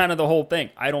 That's kind of the whole thing.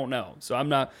 I don't know. So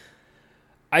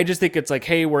I just think it's like,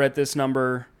 hey, we're at this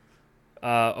number.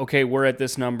 Okay, we're at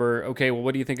this number. Okay, well,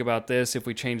 what do you think about this? If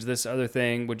we change this other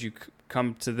thing, would you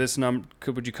come to this number?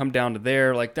 Would you come down to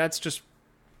there? Like, that's just.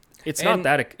 It's not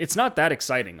that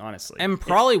exciting, honestly. And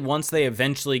probably once they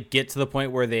eventually get to the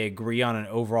point where they agree on an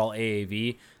overall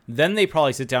AAV, then they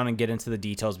probably sit down and get into the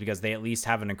details because they at least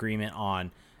have an agreement on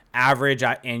average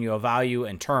annual value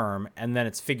and term, and then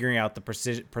it's figuring out the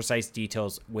precise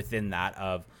details within that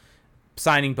of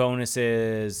signing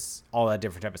bonuses, all that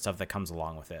different type of stuff that comes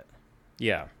along with it.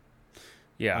 Yeah.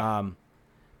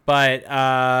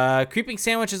 But Creeping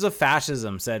Sandwiches of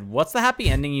Fascism said, what's the happy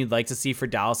ending you'd like to see for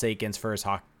Dallas Eakins for his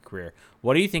hockey career?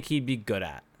 What do you think he'd be good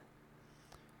at?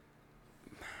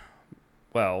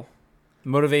 Well,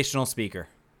 motivational speaker.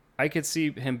 I could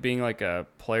see him being like a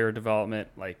player development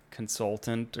like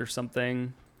consultant or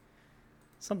something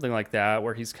like that,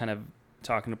 where he's kind of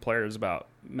talking to players about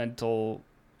mental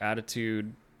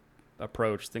attitude,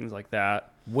 approach, things like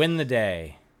that. Win the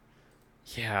day.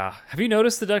 Yeah. Have you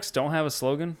noticed the Ducks don't have a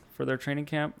slogan for their training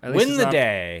camp? At least Win the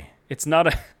day. It's not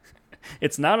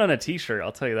on a t-shirt,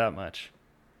 I'll tell you that much.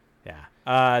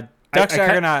 Yeah. Ducks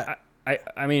are not.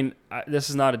 I mean, this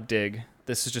is not a dig.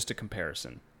 This is just a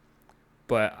comparison.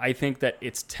 But I think that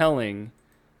it's telling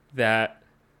that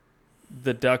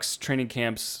the Ducks training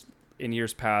camps in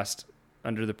years past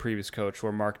under the previous coach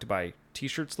were marked by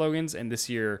t-shirt slogans, and this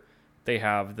year they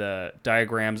have the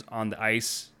diagrams on the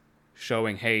ice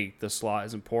showing, hey, the slot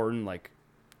is important, like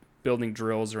building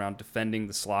drills around defending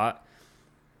the slot.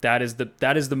 That is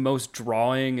the most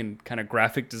drawing and kind of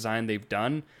graphic design they've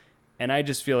done. And I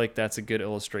just feel like that's a good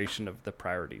illustration of the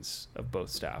priorities of both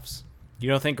staffs. You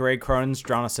don't think Greg Cronin's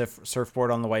drawn a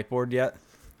surfboard on the whiteboard yet?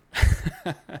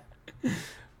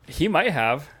 He might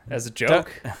have, as a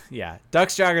joke.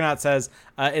 Ducks Juggernaut says,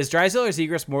 is Drysdale or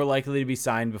Zegras more likely to be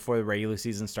signed before the regular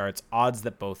season starts? Odds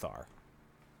that both are.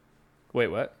 Wait,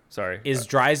 what? Sorry. Is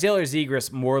Drysdale or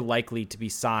Zegras more likely to be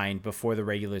signed before the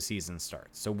regular season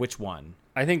starts? So which one?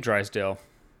 I think Drysdale.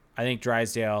 I think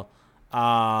Drysdale.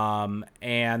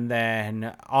 And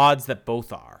then odds that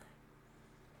both are.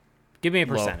 Give me a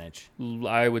percentage. Low.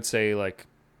 I would say like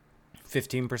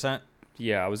 15%.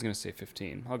 Yeah, I was going to say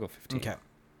 15. I'll go 15. Okay.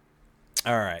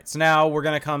 All right. So now we're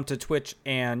going to come to Twitch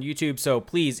and YouTube. So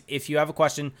please, if you have a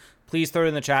question, please throw it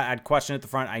in the chat. Add question at the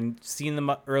front. I've seen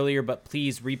them earlier, but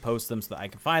please repost them so that I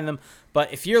can find them.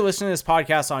 But if you're listening to this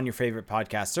podcast on your favorite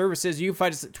podcast services, you can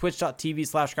find us at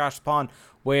twitch.tv/CrashPond,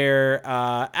 where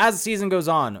as the season goes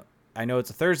on, I know it's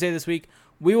a Thursday this week,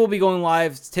 we will be going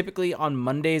live typically on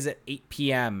Mondays at 8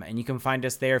 p.m. And you can find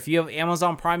us there. If you have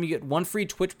Amazon Prime, you get one free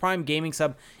Twitch Prime gaming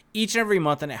sub each and every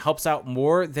month, and it helps out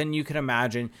more than you can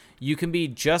imagine. You can be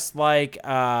just like,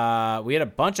 we had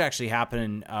a bunch actually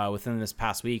happen within this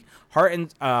past week. Heart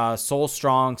and Soul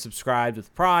Strong subscribed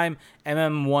with Prime.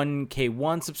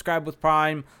 MM1K1 subscribed with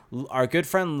Prime. Our good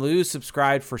friend Lou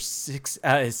subscribed for his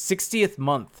 60th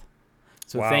month.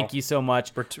 So wow. Thank you so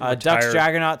much. Ducks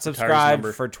Jaggernaut subscribed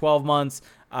for 12 months.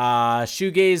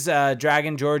 Shoegaze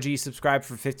Dragon Georgie subscribed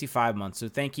for 55 months. So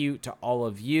thank you to all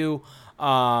of you.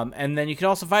 And then you can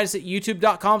also find us at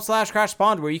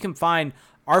youtube.com/CrashPond, where you can find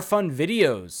our fun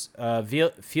videos.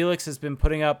 Felix has been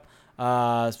putting up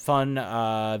fun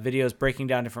videos breaking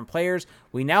down different players.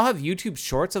 We now have YouTube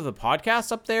shorts of the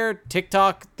podcast up there.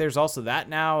 TikTok, there's also that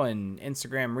now, and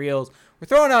Instagram Reels. We're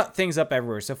throwing out things up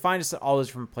everywhere, so find us at all those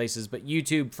different places, but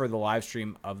YouTube for the live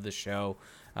stream of the show,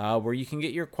 where you can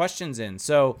get your questions in.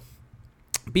 So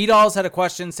B-Dolls had a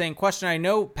question saying, I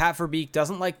know Pat Verbeek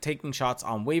doesn't like taking shots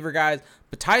on waiver guys,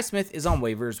 but Ty Smith is on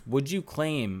waivers. Would you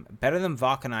claim better than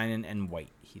Vakanainen and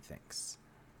White, he thinks?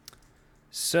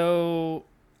 So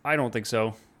I don't think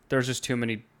so. There's just too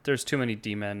many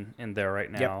D-men in there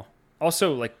right now. Yep.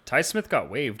 Also, like, Ty Smith got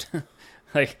waived.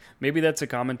 Like, maybe that's a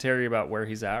commentary about where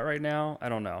he's at right now. I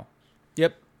don't know.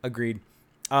 Yep, agreed.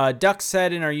 Ducks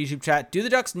said in our YouTube chat, do the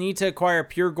Ducks need to acquire a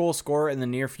pure goal scorer in the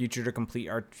near future to complete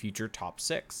our future top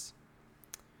six?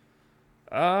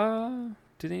 Do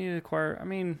they need to acquire? I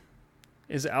mean,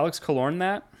 is Alex Killorn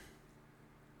that?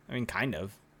 I mean, kind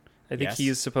of. I think he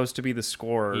is supposed to be the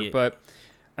scorer. But,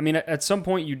 I mean, at some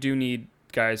point you do need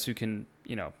guys who can,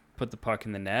 put the puck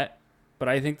in the net. But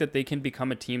I think that they can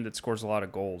become a team that scores a lot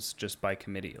of goals just by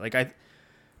committee. Like,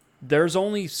 there's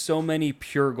only so many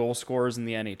pure goal scorers in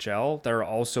the NHL that are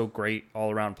also great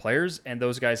all-around players, and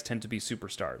those guys tend to be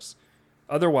superstars.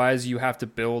 Otherwise, you have to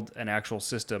build an actual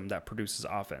system that produces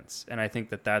offense, and I think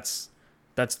that that's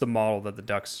the model that the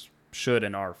Ducks should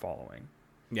and are following.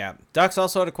 Yeah. Ducks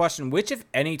also had a question, which, if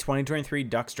any, 2023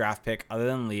 Ducks draft pick, other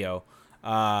than Leo,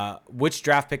 which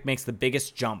draft pick makes the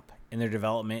biggest jump in their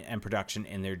development and production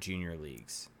in their junior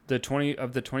leagues? The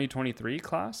 2023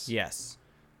 class? Yes.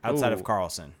 Outside of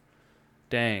Carlson.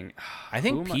 Dang. I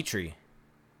think Petrie.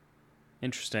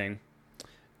 Interesting.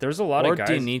 There's a lot of guys.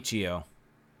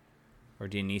 Or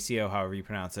Dionisio, however you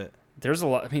pronounce it. There's a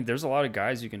lot of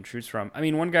guys you can choose from. I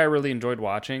mean, one guy I really enjoyed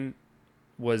watching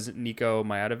was Nico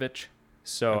Mijatovic.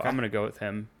 So I'm going to go with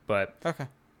him. But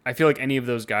I feel like any of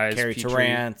those guys. Carey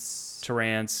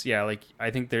Terrance. Yeah, like I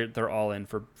think they're all in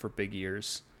for big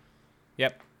years.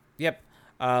 Yep.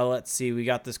 Let's see. We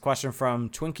got this question from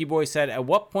Twinkie Boy said, at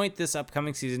what point this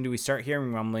upcoming season do we start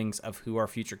hearing rumblings of who our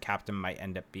future captain might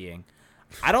end up being?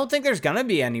 I don't think there's going to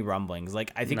be any rumblings.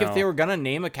 Like, I think if they were going to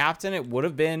name a captain, it would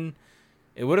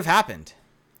have happened.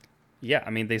 Yeah,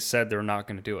 I mean, they said they're not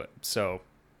going to do it. So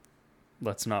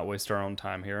let's not waste our own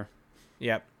time here.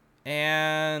 Yep.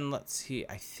 And let's see.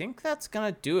 I think that's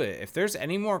going to do it. If there's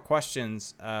any more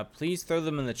questions, please throw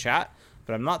them in the chat.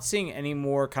 But I'm not seeing any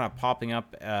more kind of popping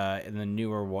up in the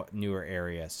newer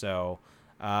area. So,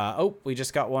 we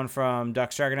just got one from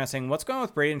Ducks Dragon saying, what's going on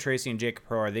with Braden Tracy and Jacob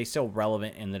Pro? Are they still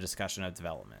relevant in the discussion of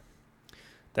development?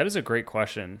 That is a great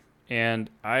question. And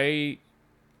I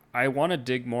want to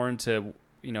dig more into,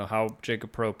 how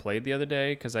Jacob Pro played the other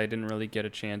day, because I didn't really get a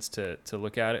chance to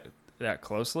look at it that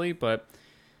closely. But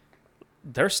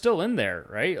they're still in there,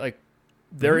 right? Like,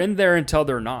 they're in there until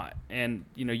they're not. And,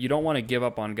 you don't want to give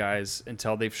up on guys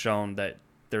until they've shown that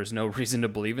there's no reason to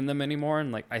believe in them anymore.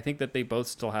 And, like, I think that they both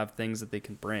still have things that they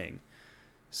can bring.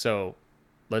 So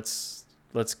let's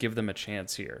give them a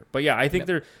chance here. But yeah, I think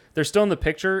they're still in the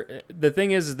picture. The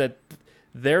thing is that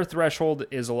their threshold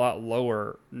is a lot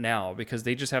lower now because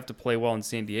they just have to play well in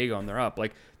San Diego and they're up.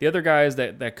 Like the other guys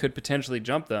that could potentially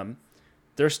jump them,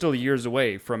 they're still years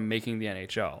away from making the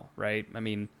NHL, right? I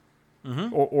mean,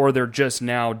 or they're just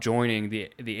now joining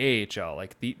the AHL.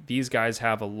 Like these guys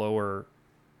have a lower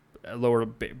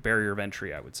barrier of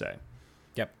entry, I would say.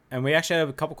 Yep. And we actually have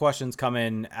a couple questions come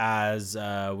in as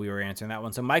we were answering that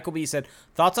one. So Michael B said,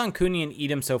 thoughts on Cooney and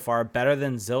Edom so far, better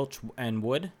than Zilch and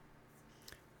Wood?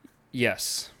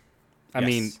 Yes. I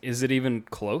mean, is it even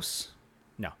close?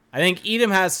 No. I think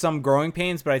Edom has some growing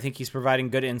pains, but I think he's providing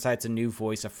good insights, a new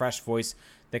voice, a fresh voice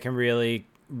that can really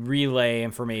relay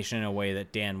information in a way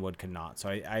that Dan Wood could not. So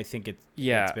I think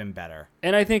it's been better.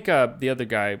 And I think the other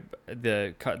guy,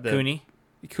 the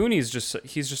Cooney's just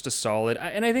a solid.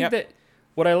 And I think that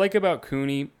what I like about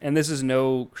Cooney, and this is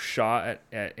no shot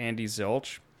at Andy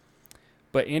Zilch,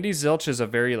 but Andy Zilch is a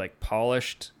very like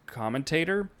polished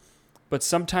commentator. But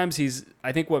sometimes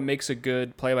I think what makes a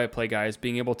good play-by-play guy is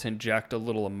being able to inject a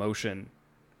little emotion,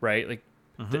 right? Like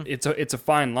it's a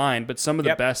fine line, but some of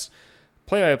the best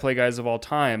play-by-play guys of all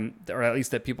time, or at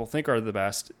least that people think are the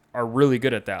best, are really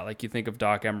good at that. Like you think of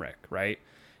Doc Emmerich, right?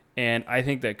 And I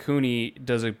think that Cooney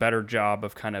does a better job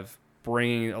of kind of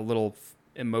bringing a little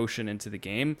emotion into the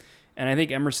game. And I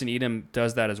think Emerson Edom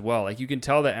does that as well. Like you can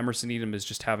tell that Emerson Edom is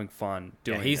just having fun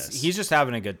doing this. He's just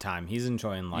having a good time. He's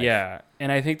enjoying life. Yeah. And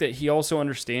I think that he also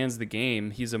understands the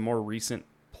game. He's a more recent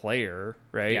player,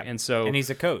 right? Yeah. And he's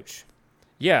a coach.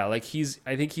 Yeah, like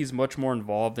I think he's much more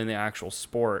involved in the actual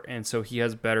sport, and so he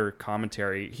has better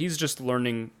commentary. He's just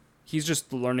learning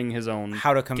his own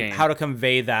how to game. How to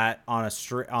convey that on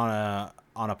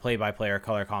a play-by-play or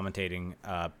color commentating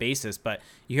basis. But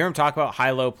you hear him talk about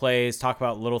high-low plays, talk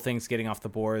about little things getting off the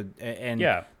board,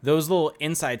 and those little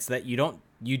insights that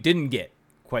you didn't get,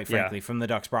 quite frankly, from the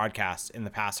Ducks broadcast in the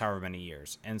past however many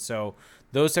years. And so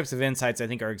those types of insights, I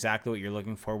think, are exactly what you're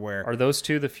looking for. Where are those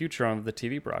two the future of the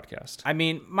TV broadcast? I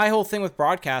mean, my whole thing with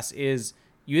broadcast is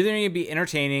you either need to be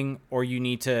entertaining or you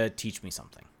need to teach me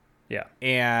something. Yeah.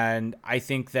 And I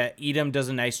think that Edom does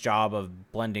a nice job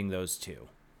of blending those two.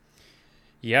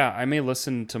 Yeah, I may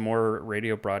listen to more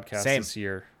radio broadcasts this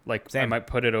year. I might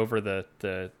put it over the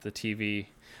TV.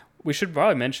 We should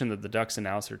probably mention that the Ducks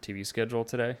announced their TV schedule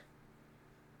today.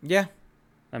 Yeah.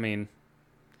 I mean,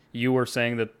 you were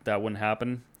saying that wouldn't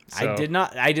happen. So.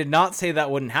 I did not say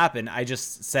that wouldn't happen. I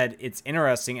just said it's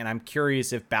interesting, and I'm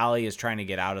curious if Bally is trying to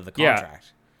get out of the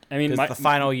contract. Yeah. I mean, it's the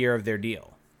final year of their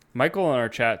deal. Michael in our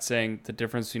chat saying the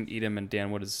difference between Edom and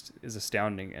Dan Wood is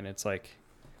astounding, and it's like,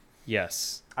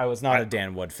 yes. I was not a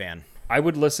Dan Wood fan. I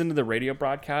would listen to the radio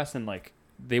broadcast, and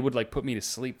they would put me to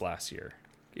sleep last year.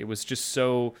 It was just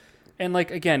so, and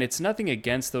again, it's nothing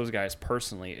against those guys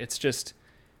personally.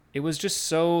 It was just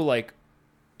so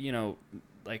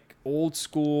old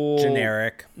school,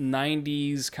 generic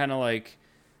 90s kind of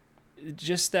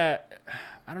just that,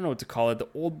 I don't know what to call it, the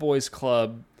old boys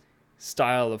club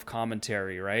style of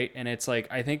commentary, right? And it's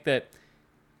I think that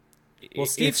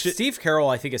Steve Carroll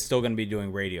I think is still going to be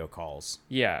doing radio calls.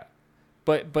 Yeah.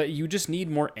 But you just need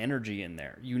more energy in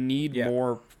there. You need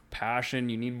more passion,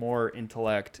 you need more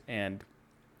intellect, and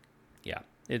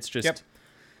it's just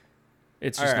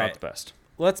not the best.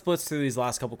 Let's blitz through these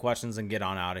last couple questions and get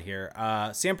on out of here.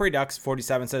 Sampre Ducks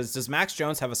 47 says, does Max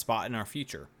Jones have a spot in our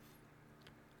future?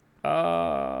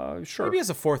 Sure. Maybe as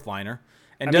a fourth liner.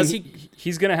 And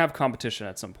he's going to have competition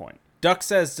at some point. Duck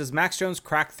says, does Max Jones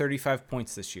crack 35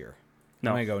 points this year?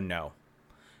 No. I'm going to go no.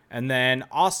 And then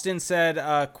Austin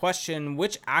said, question,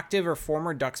 which active or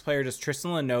former Ducks player does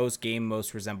Tristan Leno's game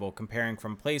most resemble, comparing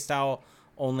from play style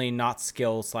only, not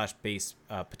skill / base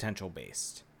potential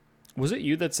based? Was it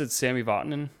you that said Sammy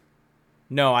Vatanen?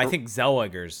 No, I think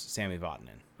Zellweger's Sammy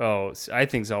Vatanen. Oh, I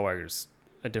think Zellweger's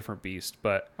a different beast,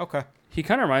 but okay. He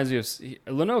kind of reminds me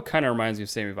of Leno. Kind of reminds me of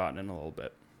Sammy Vatanen a little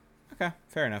bit. Okay,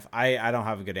 fair enough. I don't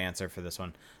have a good answer for this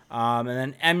one. And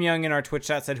then M Young in our Twitch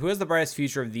chat said, "Who has the brightest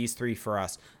future of these three for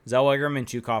us? Zellweger,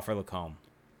 Mintyukov, or Lacombe?"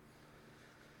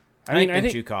 I think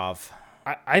Mintyukov.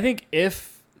 I think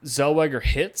if Zellweger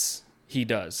hits, he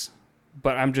does,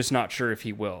 but I'm just not sure if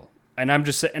he will. And I'm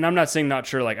not saying not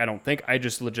sure. I don't think. I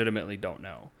just legitimately don't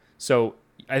know. So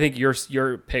I think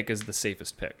your pick is the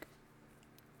safest pick.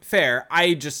 Fair.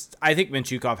 I think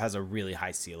Mintyukov has a really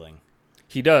high ceiling.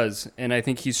 He does, and I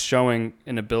think he's showing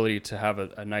an ability to have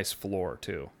a nice floor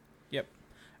too. Yep.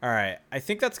 All right. I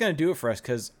think that's going to do it for us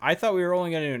because I thought we were only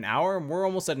going to do an hour, and we're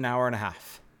almost at an hour and a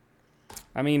half.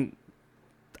 I mean,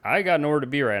 I got nowhere to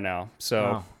be right now,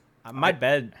 so my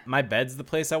bed's the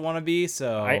place I want to be.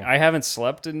 So I haven't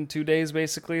slept in 2 days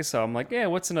basically. So I'm like, yeah,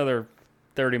 what's another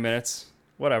 30 minutes?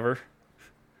 Whatever.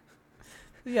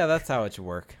 Yeah, that's how it should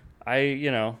work.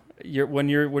 When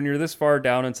you're this far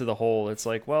down into the hole, it's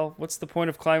like, well, what's the point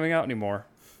of climbing out anymore?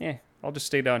 Yeah, I'll just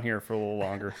stay down here for a little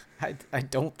longer. I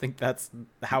don't think that's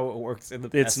how it works in the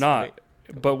It's not. Way.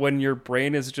 But when your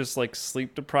brain is just like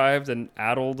sleep deprived and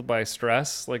addled by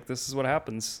stress, like this is what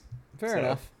happens. Fair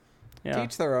enough. Yeah. To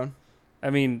each their own. I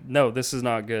mean, no, this is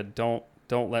not good. Don't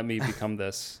let me become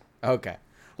this. Okay.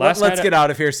 Let's get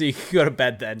out of here so you can go to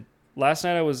bed then. Last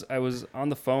night I was on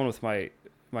the phone with my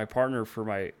partner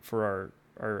for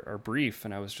our brief,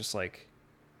 and I was just like,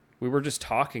 we were just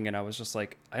talking, and I was just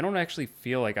like, I don't actually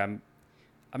feel like I'm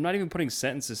not even putting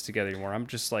sentences together anymore. I'm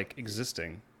just like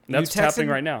existing. And that's what's happening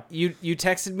right now. You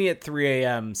texted me at 3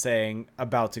 a.m. saying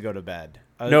about to go to bed.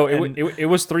 No, it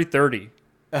was 3:30.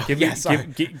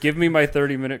 Give me my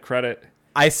 30-minute credit.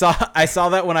 I saw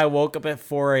that when I woke up at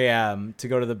 4 a.m. to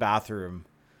go to the bathroom,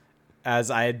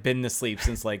 as I had been asleep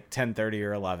since like 10:30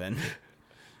 or 11.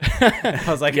 I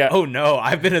was like, oh no,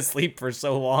 I've been asleep for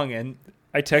so long. And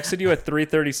I texted you at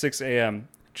 3:36 a.m.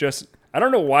 I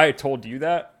don't know why I told you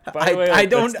that. By the way, I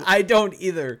don't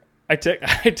either. I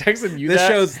texted you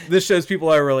that. This shows people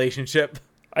our relationship.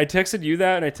 I texted you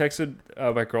that, and I texted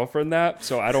my girlfriend that.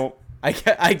 So I don't.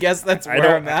 I guess that's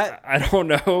where I'm at. I don't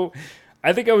know.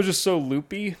 I think I was just so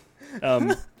loopy.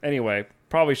 Anyway,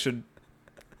 probably should.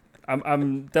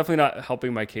 I'm definitely not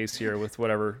helping my case here with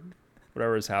whatever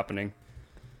is happening.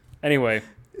 Anyway,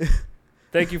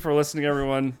 thank you for listening,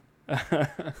 everyone.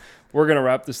 We're going to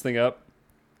wrap this thing up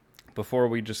before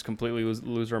we just completely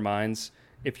lose our minds.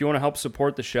 If you want to help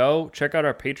support the show, check out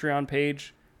our Patreon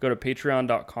page. Go to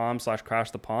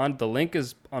patreon.com/crashthepond. The link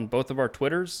is on both of our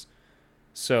Twitters,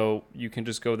 so you can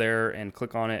just go there and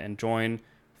click on it and join.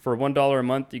 For $1 a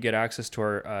month, you get access to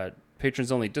our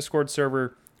patrons-only Discord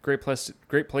server. Great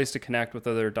place to connect with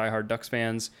other diehard Ducks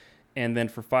fans. And then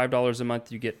for $5 a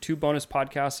month, you get 2 bonus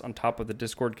podcasts on top of the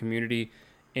Discord community.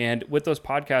 And with those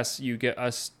podcasts, you get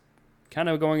us kind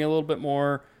of going a little bit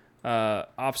more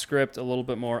off script, a little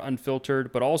bit more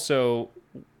unfiltered. But also,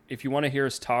 if you want to hear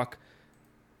us talk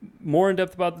more in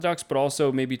depth about the Ducks, but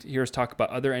also maybe hear us talk about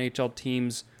other NHL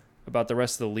teams, about the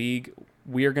rest of the league,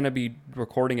 we are going to be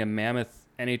recording a mammoth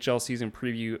NHL season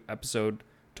preview episode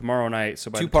tomorrow night. So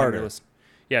by two-parter.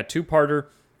 Two-parter.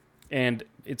 And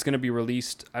it's going to be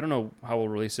released. I don't know how we'll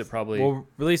release it. Probably we'll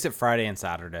release it Friday and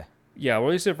Saturday. Yeah, we'll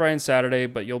release it Friday and Saturday,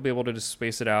 but you'll be able to just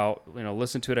space it out.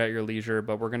 Listen to it at your leisure.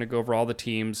 But we're going to go over all the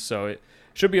teams, so it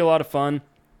should be a lot of fun.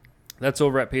 That's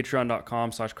over at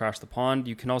patreon.com/crashthepond.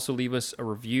 You can also leave us a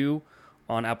review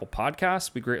on Apple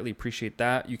Podcasts. We greatly appreciate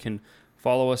that. You can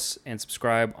follow us and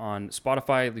subscribe on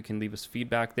Spotify. You can leave us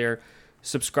feedback there.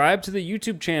 Subscribe to the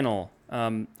YouTube channel.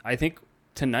 I think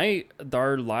tonight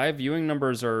our live viewing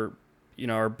numbers are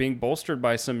being bolstered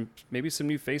by some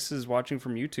new faces watching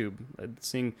from YouTube. I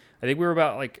think we were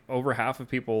about like over half of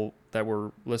people that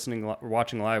were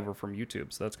watching live were from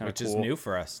YouTube. So that's kind of cool. Which is new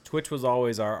for us. Twitch was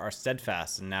always our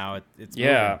steadfast, and now it's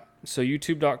yeah. moving. So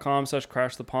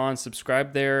youtube.com/crashthepond.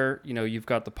 Subscribe there. You've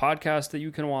got the podcast that you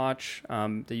can watch,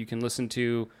 that you can listen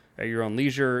to at your own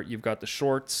leisure. You've got the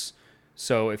shorts.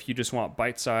 So if you just want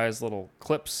bite-sized little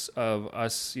clips of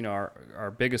us,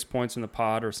 our biggest points in the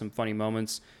pod or some funny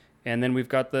moments. And then we've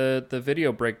got the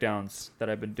video breakdowns that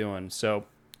I've been doing. So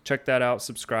check that out,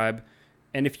 subscribe.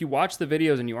 And if you watch the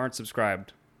videos and you aren't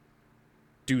subscribed,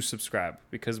 do subscribe,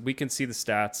 because we can see the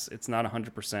stats. It's not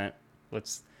 100%.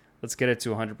 Let's get it to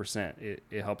 100%.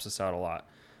 It helps us out a lot.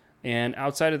 And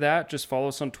outside of that, just follow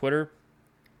us on Twitter.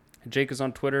 Jake is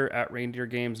on Twitter at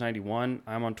ReindeerGames91.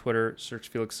 I'm on Twitter, search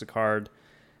Felix Sicard.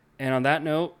 And on that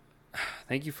note,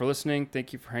 thank you for listening.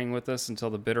 Thank you for hanging with us until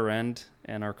the bitter end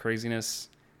and our craziness.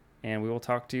 And we will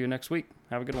talk to you next week.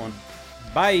 Have a good one.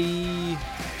 Bye.